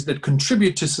businesses that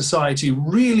contribute to society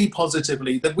really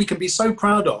positively, that we can be so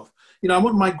proud of. You know, I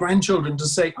want my grandchildren to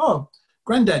say, oh,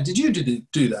 Granddad, did you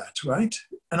do that, right?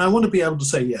 And I want to be able to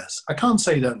say yes. I can't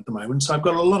say that at the moment, so I've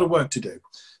got a lot of work to do.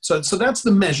 So that's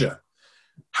the measure.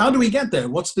 How do we get there?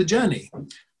 What's the journey?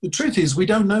 The truth is we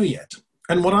don't know yet.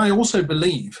 And what I also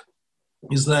believe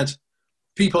is that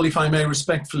people, if I may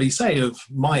respectfully say, of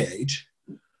my age,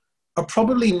 are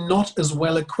probably not as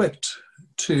well equipped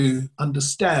to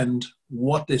understand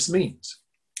what this means.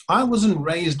 I wasn't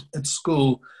raised at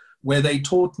school where they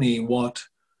taught me what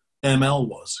ML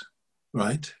was,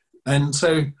 right? And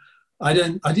so I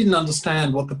didn't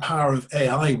understand what the power of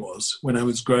AI was when I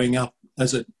was growing up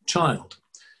as a child.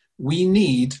 We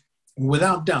need,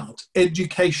 without doubt,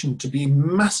 education to be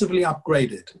massively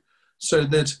upgraded so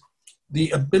that the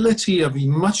ability of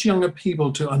much younger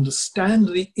people to understand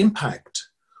the impact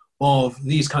of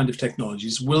these kind of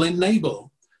technologies will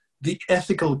enable the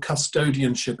ethical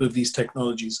custodianship of these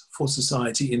technologies for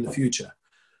society in the future.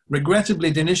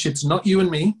 Regrettably, Dinis, it's not you and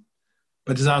me,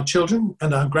 but it's our children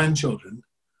and our grandchildren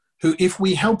who, if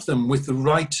we help them with the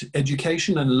right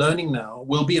education and learning now,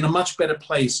 will be in a much better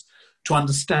place to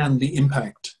understand the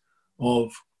impact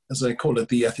of, as I call it,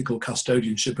 the ethical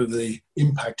custodianship of the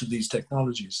impact of these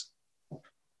technologies.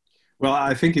 Well,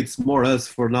 I think it's more us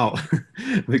for now,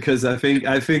 because I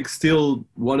think still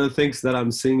one of the things that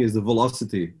I'm seeing is the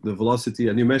velocity,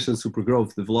 and you mentioned super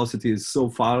growth. The velocity is so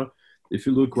far. If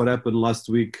you look what happened last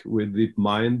week with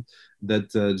DeepMind, that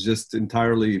just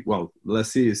entirely, well, let's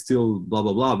see, it's still blah,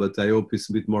 blah, blah, but I hope it's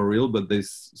a bit more real, but they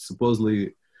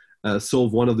supposedly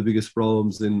solve one of the biggest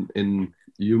problems in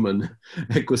human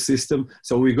ecosystem.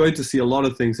 So we're going to see a lot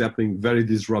of things happening very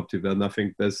disruptive, and I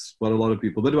think that's what a lot of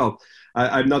people, but well,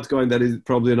 I'm not going, that is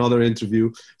probably another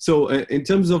interview. So in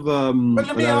terms of but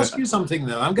let me ask you something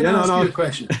though. I'm going to ask you a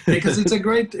question, because it's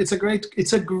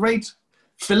a great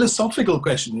philosophical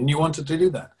question, and you wanted to do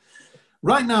that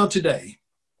right now. Today,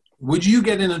 would you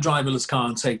get in a driverless car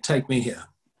and say, take me here?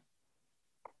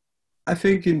 I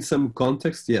think in some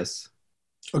context, yes.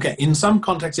 Okay, in some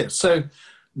context, yes. So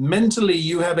mentally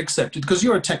you have accepted, because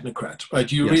you're a technocrat,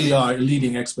 right? You really are a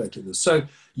leading expert in this. So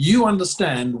you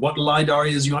understand what LiDAR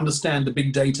is, you understand the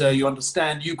big data, you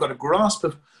understand, you've got a grasp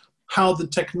of how the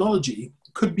technology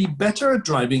could be better at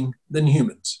driving than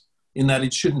humans, in that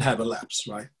it shouldn't have a lapse,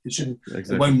 right? It shouldn't,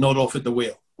 It won't nod off at the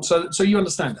wheel. So you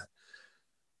understand that.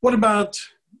 What about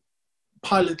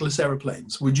pilotless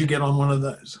airplanes? Would you get on one of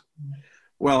those?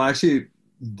 Well, actually,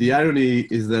 the irony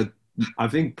is that I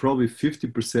think probably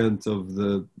 50% of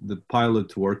the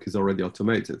pilot work is already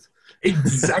automated.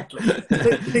 Exactly.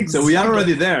 So we are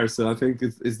already there. So I think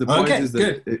it's the point is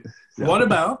that... Good. What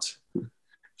about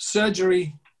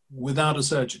surgery without a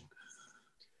surgeon?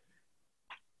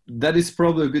 That is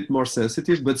probably a bit more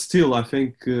sensitive, but still I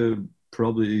think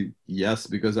probably yes,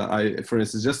 because for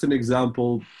instance, just an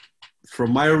example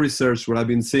from my research, what I've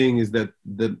been seeing is that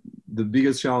the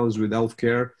biggest challenge with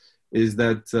healthcare is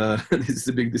that, this is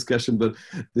a big discussion, but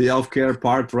the healthcare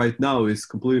part right now is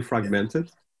completely fragmented.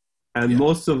 And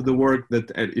most of the work that,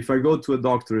 if I go to a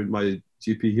doctor in my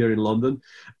GP here in London,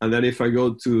 and then if I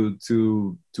go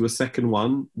to a second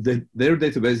one, their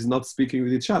database is not speaking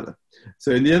with each other.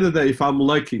 So in the end of the day, if I'm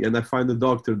lucky and I find a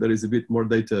doctor that is a bit more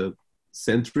data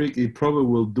centric, it probably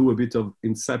will do a bit of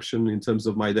inception in terms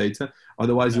of my data.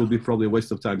 Otherwise, it will be probably a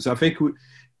waste of time. So I think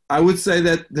I would say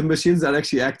that the machines are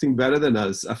actually acting better than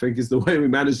us. I think it's the way we're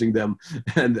managing them,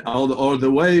 and or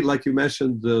the way, like you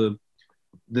mentioned,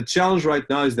 the challenge right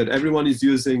now is that everyone is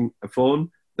using a phone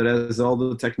that has all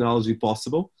the technology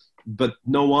possible, but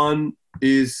no one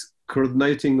is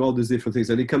coordinating all these different things.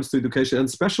 And it comes to education,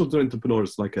 and special to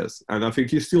entrepreneurs like us. And I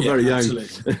think you're still very young.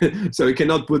 So we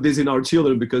cannot put this in our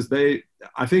children, because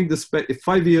I think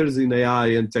 5 years in AI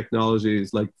and technology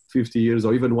is like 50 years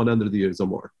or even 100 years or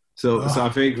more. So I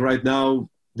think right now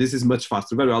this is much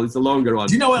faster. Very well, it's a longer one.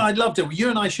 Do you know what I'd love to? You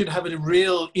and I should have a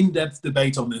real in-depth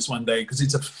debate on this one day, because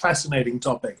it's a fascinating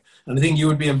topic. And I think you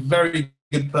would be a very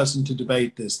good person to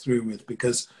debate this through with,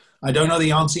 because I don't know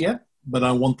the answer yet, but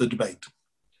I want the debate.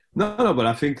 No, but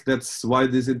I think that's why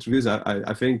these interviews,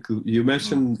 I think you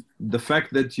mentioned the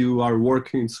fact that you are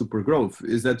working in super growth.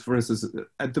 Is that, for instance,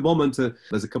 at the moment,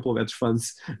 there's a couple of hedge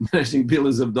funds managing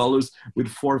billions of dollars with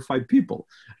 4 or 5 people.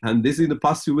 And this in the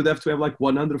past, you would have to have like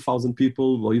 100,000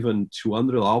 people or even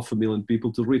 200 or 500,000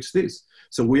 people to reach this.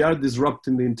 So we are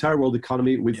disrupting the entire world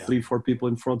economy with 3, 4 people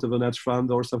in front of an hedge fund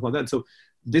or something like that. So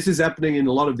this is happening in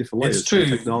a lot of different ways. It's true.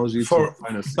 Technology,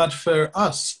 but for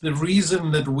us, the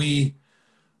reason that we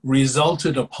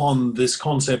resulted upon this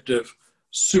concept of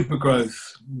super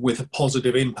growth with a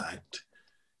positive impact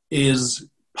is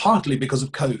partly because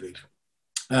of COVID.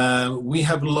 We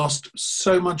have lost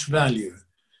so much value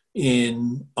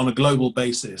on a global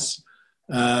basis.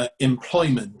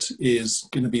 Employment is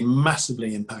going to be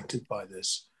massively impacted by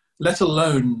this, let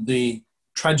alone the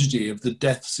tragedy of the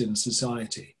deaths in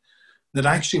society. That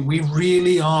actually we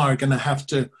really are going to have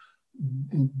to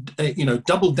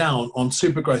double down on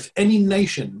super growth. Any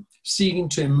nation seeking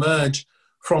to emerge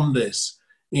from this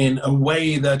in a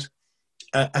way that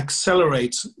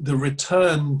accelerates the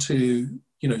return to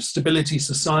stability,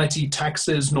 society,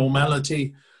 taxes,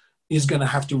 normality, is going to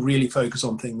have to really focus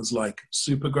on things like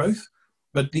super growth,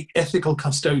 but the ethical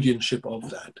custodianship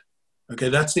of that. Okay,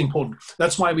 that's the important.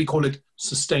 That's why we call it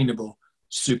sustainable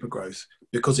super growth,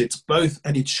 because it's both,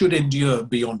 and it should endure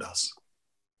beyond us.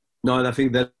 No, and I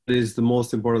think that is the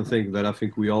most important thing that I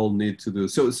think we all need to do.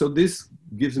 So this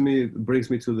brings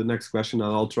me to the next question,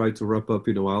 and I'll try to wrap up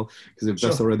in a while, because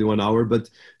that's already 1 hour.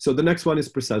 But so the next one is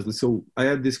precisely, so I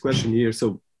had this question here.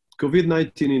 So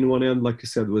COVID-19 in one end, like you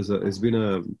said, has been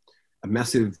a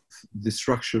massive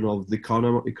destruction of the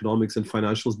economics and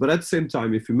financials. But at the same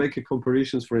time, if you make a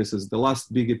comparison, for instance, the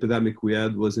last big epidemic we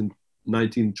had was in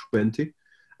 1920.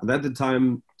 And at the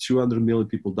time, 200 million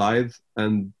people died,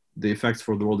 and the effects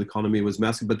for the world economy was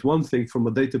massive. But one thing from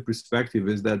a data perspective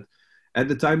is that at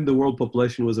the time, the world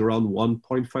population was around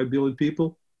 1.5 billion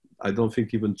people. I don't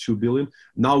think even 2 billion.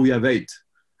 Now we have 8.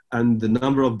 And the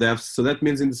number of deaths, so that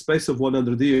means in the space of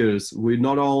 100 years, we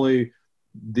not only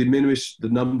diminish the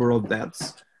number of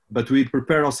deaths, but we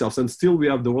prepare ourselves, and still we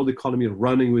have the world economy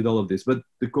running with all of this. But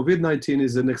the COVID-19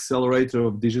 is an accelerator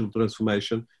of digital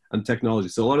transformation and technology.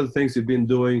 So a lot of the things you've been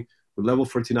doing with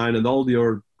Level39 and all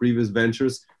your previous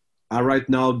ventures are right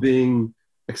now being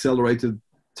accelerated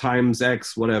times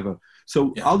X, whatever.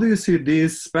 So how do you see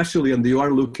this, especially, and you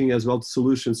are looking as well to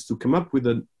solutions to come up with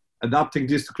adapting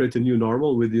this to create a new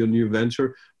normal with your new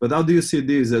venture, but how do you see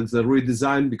this as a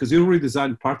redesign? Because you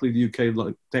redesigned partly the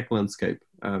UK tech landscape.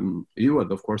 You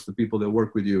and of course the people that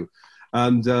work with you.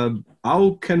 And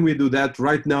how can we do that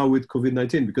right now with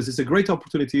COVID-19? Because it's a great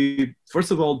opportunity,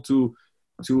 first of all, to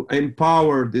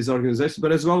empower these organizations,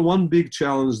 but as well, one big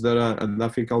challenge that, and I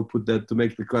think I'll put that to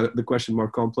make the question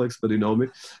more complex, but you know me.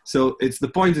 So the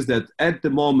point is that at the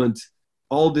moment,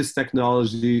 all this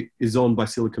technology is owned by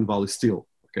Silicon Valley still.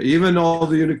 Okay? Even all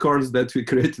the unicorns that we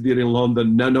created here in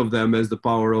London, none of them has the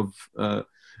power of,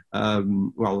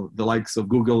 the likes of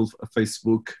Google,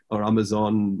 Facebook, or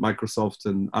Amazon, Microsoft,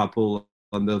 and Apple,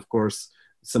 and of course,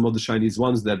 some of the Chinese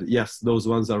ones that, yes, those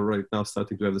ones are right now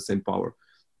starting to have the same power.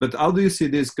 But how do you see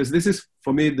this? Because this is,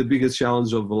 for me, the biggest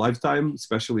challenge of a lifetime,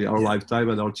 especially our lifetime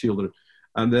and our children.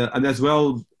 And as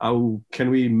well, how can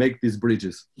we make these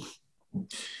bridges?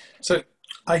 So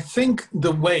I think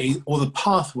the way or the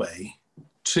pathway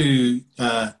to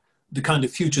the kind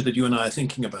of future that you and I are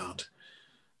thinking about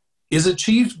is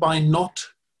achieved by not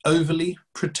overly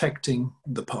protecting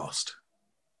the past.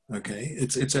 Okay,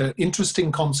 it's an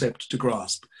interesting concept to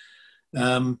grasp.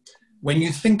 When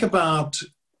you think about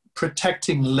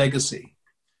protecting legacy,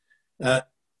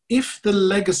 if the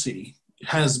legacy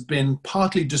has been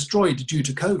partly destroyed due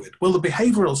to COVID, well, the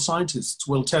behavioral scientists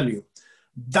will tell you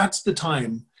that's the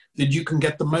time that you can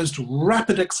get the most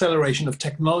rapid acceleration of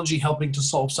technology helping to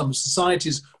solve some of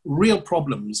society's real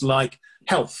problems like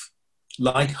health,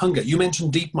 like hunger. You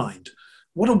mentioned DeepMind.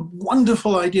 What a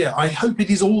wonderful idea. I hope it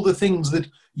is all the things that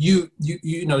you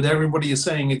know, that everybody is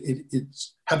saying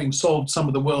it's having solved some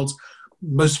of the world's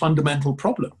most fundamental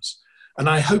problems. And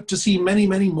I hope to see many,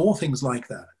 many more things like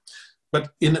that.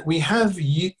 But in that we have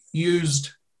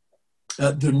used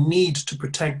the need to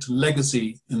protect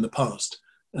legacy in the past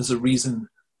as a reason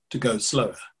to go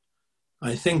slower.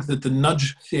 I think that the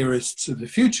nudge theorists of the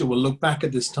future will look back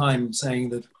at this time saying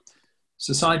that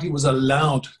society was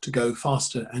allowed to go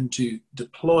faster and to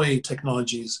deploy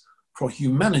technologies for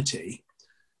humanity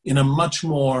in a much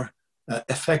more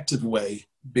effective way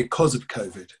because of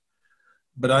COVID.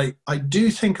 But I do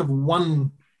think of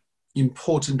one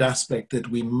important aspect that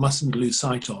we mustn't lose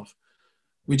sight of,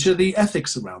 which are the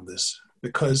ethics around this,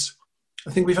 because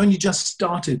I think we've only just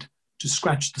started to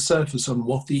scratch the surface on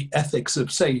what the ethics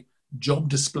of, say, job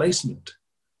displacement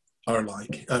are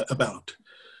like, about.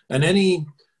 And any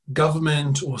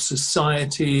government or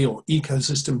society or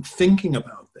ecosystem thinking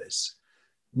about this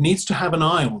needs to have an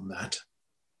eye on that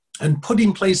and put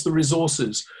in place the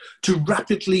resources to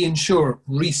rapidly ensure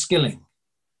reskilling.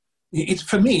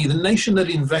 For me, the nation that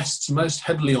invests most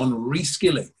heavily on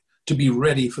reskilling to be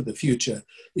ready for the future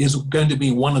is going to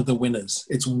be one of the winners.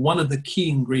 It's one of the key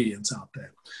ingredients out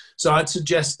there. So I'd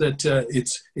suggest that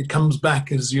it comes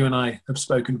back, as you and I have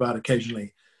spoken about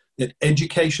occasionally, that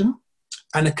education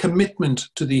and a commitment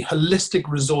to the holistic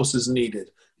resources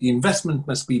needed. The investment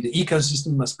must be, the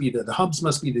ecosystem must be there, the hubs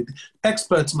must be there, the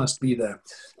experts must be there,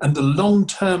 and the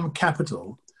long-term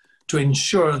capital to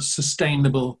ensure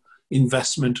sustainable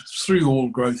investment through all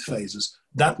growth phases.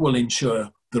 That will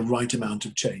ensure the right amount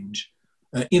of change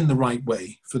in the right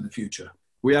way for the future.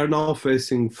 We are now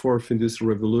facing fourth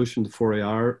industrial revolution, the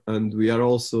 4AR, and we are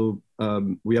also,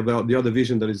 we have the other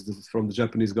vision that is from the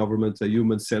Japanese government, a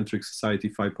human-centric society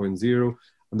 5.0,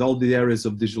 and all the areas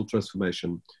of digital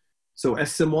transformation. So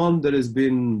as someone that has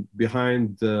been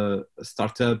behind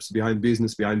startups, behind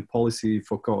business, behind policy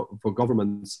for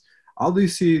governments, how do you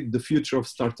see the future of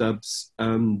startups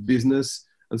and business,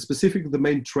 and specifically the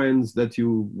main trends that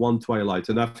you want to highlight?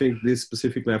 And I think this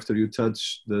specifically after you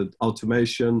touch the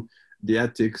automation, the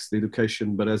ethics, the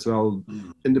education, but as well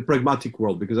in the pragmatic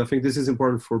world, because I think this is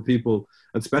important for people,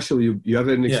 especially you have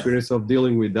an experience of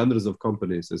dealing with hundreds of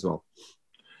companies as well.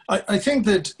 I think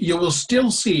that you will still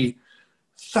see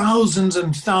thousands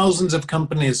and thousands of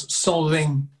companies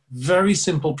solving very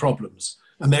simple problems,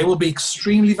 and they will be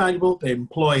extremely valuable. They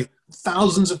employ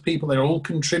thousands of people. They all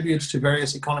contribute to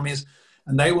various economies,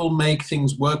 and they will make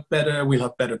things work better. We'll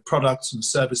have better products and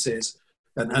services,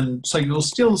 and so you'll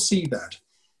still see that.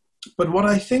 But what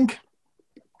I think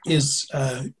is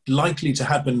likely to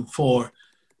happen for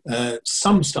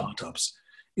some startups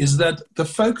is that the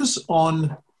focus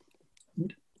on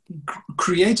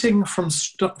creating from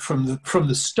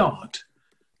the start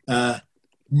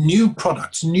new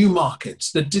products, new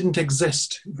markets that didn't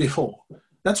exist before.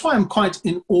 That's why I'm quite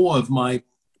in awe of my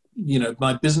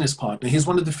business partner. He's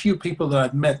one of the few people that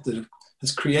I've met that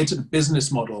has created a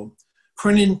business model for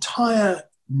an entire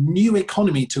new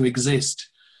economy to exist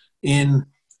in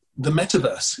the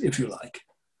metaverse, if you like,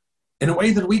 in a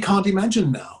way that we can't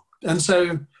imagine now. And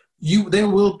so there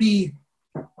will be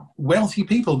wealthy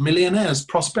people, millionaires,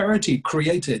 prosperity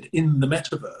created in the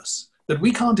metaverse that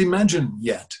we can't imagine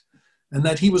yet. And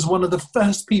that he was one of the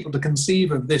first people to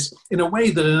conceive of this in a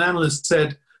way that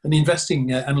an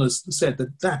investing analyst said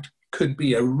that could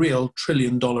be a real $1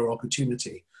 trillion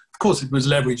opportunity. Of course, it was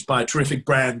leveraged by a terrific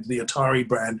brand, the Atari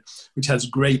brand, which has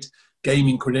great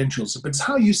gaming credentials. But it's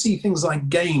how you see things like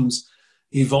games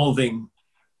evolving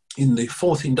in the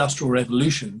fourth industrial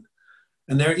revolution.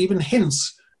 And there are even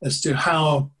hints as to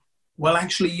how, well,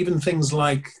 actually even things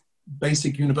like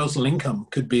basic universal income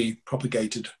could be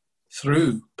propagated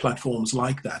through platforms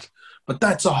like that. But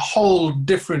that's a whole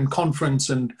different conference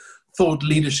and thought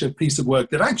leadership piece of work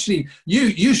that actually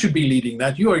you should be leading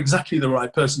that. You are exactly the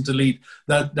right person to lead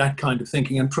that kind of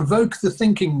thinking and provoke the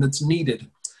thinking that's needed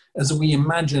as we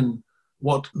imagine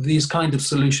what these kind of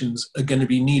solutions are going to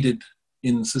be needed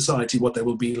in society, what they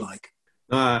will be like.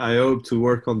 I hope to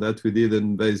work on that with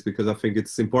Eden base, because I think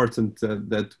it's important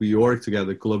that we work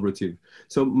together, collaborative.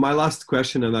 So my last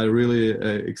question, and I'm really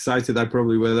excited, I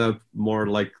probably will have more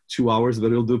like 2 hours,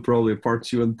 but we'll do probably part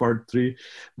 2 and part 3.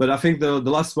 But I think the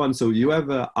last one, so you have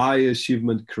a high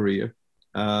achievement career.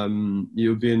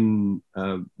 You've been,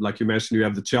 like you mentioned, you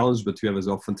have the challenge, but you have as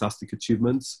well fantastic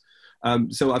achievements.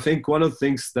 So I think one of the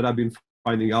things that I've been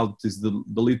finding out is the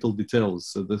little details,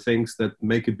 so the things that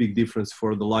make a big difference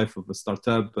for the life of a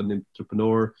startup, an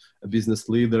entrepreneur, a business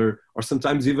leader, or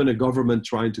sometimes even a government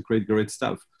trying to create great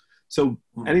stuff. So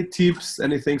any tips,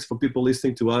 any things for people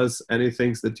listening to us, any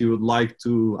things that you would like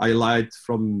to highlight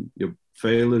from your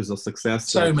failures or success?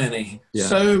 So many.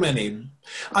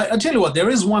 I tell you what,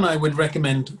 there is one I would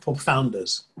recommend for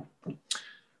founders.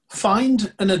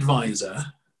 Find an advisor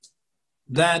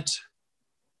that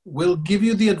will give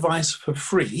you the advice for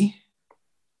free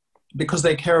because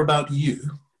they care about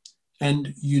you,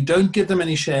 and you don't give them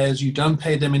any shares, you don't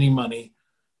pay them any money,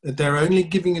 that they're only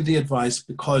giving you the advice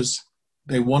because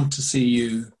they want to see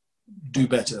you do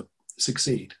better,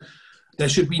 succeed. There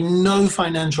should be no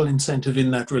financial incentive in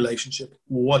that relationship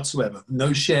whatsoever.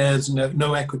 No shares,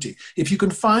 no equity. If you can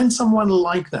find someone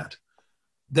like that,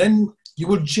 then you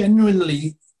will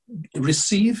genuinely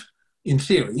receive, in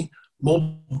theory,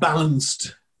 more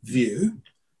balanced view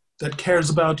that cares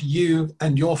about you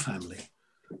and your family.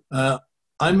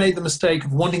 I made the mistake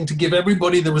of wanting to give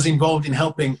everybody that was involved in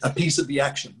helping a piece of the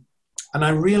action. And I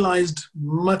realized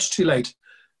much too late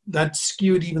that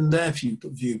skewed even their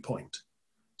viewpoint.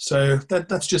 So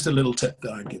that's just a little tip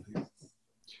that I give you.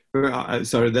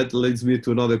 Sorry, that leads me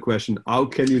to another question. How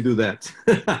can you do that?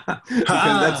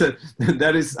 I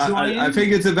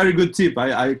think it's a very good tip.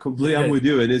 I completely am with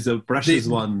you, and it's a precious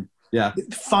one. Yeah.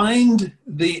 Find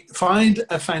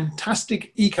a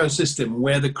fantastic ecosystem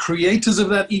where the creators of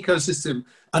that ecosystem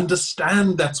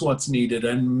understand that's what's needed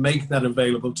and make that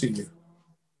available to you.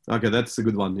 Okay, that's a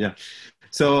good one. Yeah.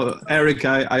 So Eric,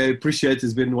 I appreciate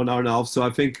it's been 1 hour and a half. So I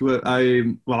think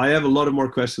I have a lot of more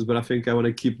questions, but I think I want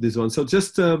to keep this one. So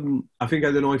just, I don't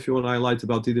know if you want to highlight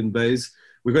about Eden Base.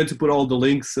 We're going to put all the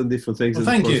links and different things. Well,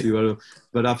 thank you.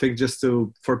 But I think just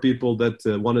for people that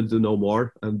wanted to know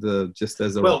more, and just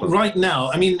as a right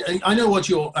now, I mean, I know what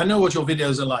your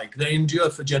videos are like. They endure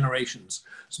for generations.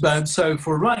 So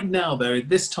for right now, though, at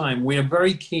this time, we are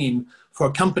very keen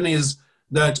for companies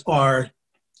that are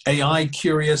AI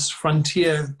curious,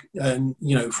 frontier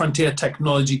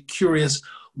technology curious,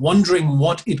 wondering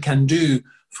what it can do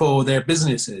for their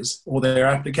businesses or their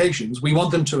applications. We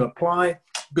want them to apply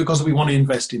because we want to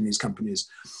invest in these companies.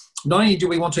 Not only do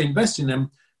we want to invest in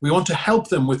them, we want to help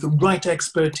them with the right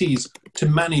expertise to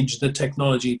manage the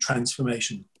technology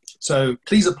transformation. So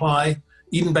please apply,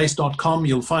 edenbase.com,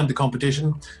 you'll find the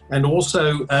competition. And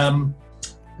also,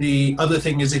 the other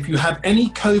thing is, if you have any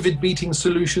COVID beating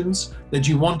solutions that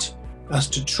you want us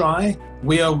to try,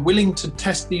 we are willing to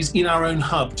test these in our own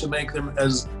hub to make them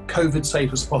as COVID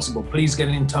safe as possible. Please get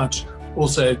in touch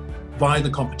also via the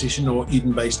competition or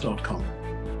edenbase.com.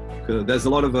 There's a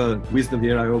lot of wisdom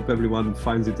here. I hope everyone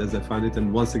finds it as I find it.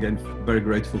 And once again, very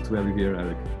grateful to have you here,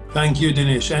 Eric. Thank you,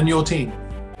 Dinis, and your team.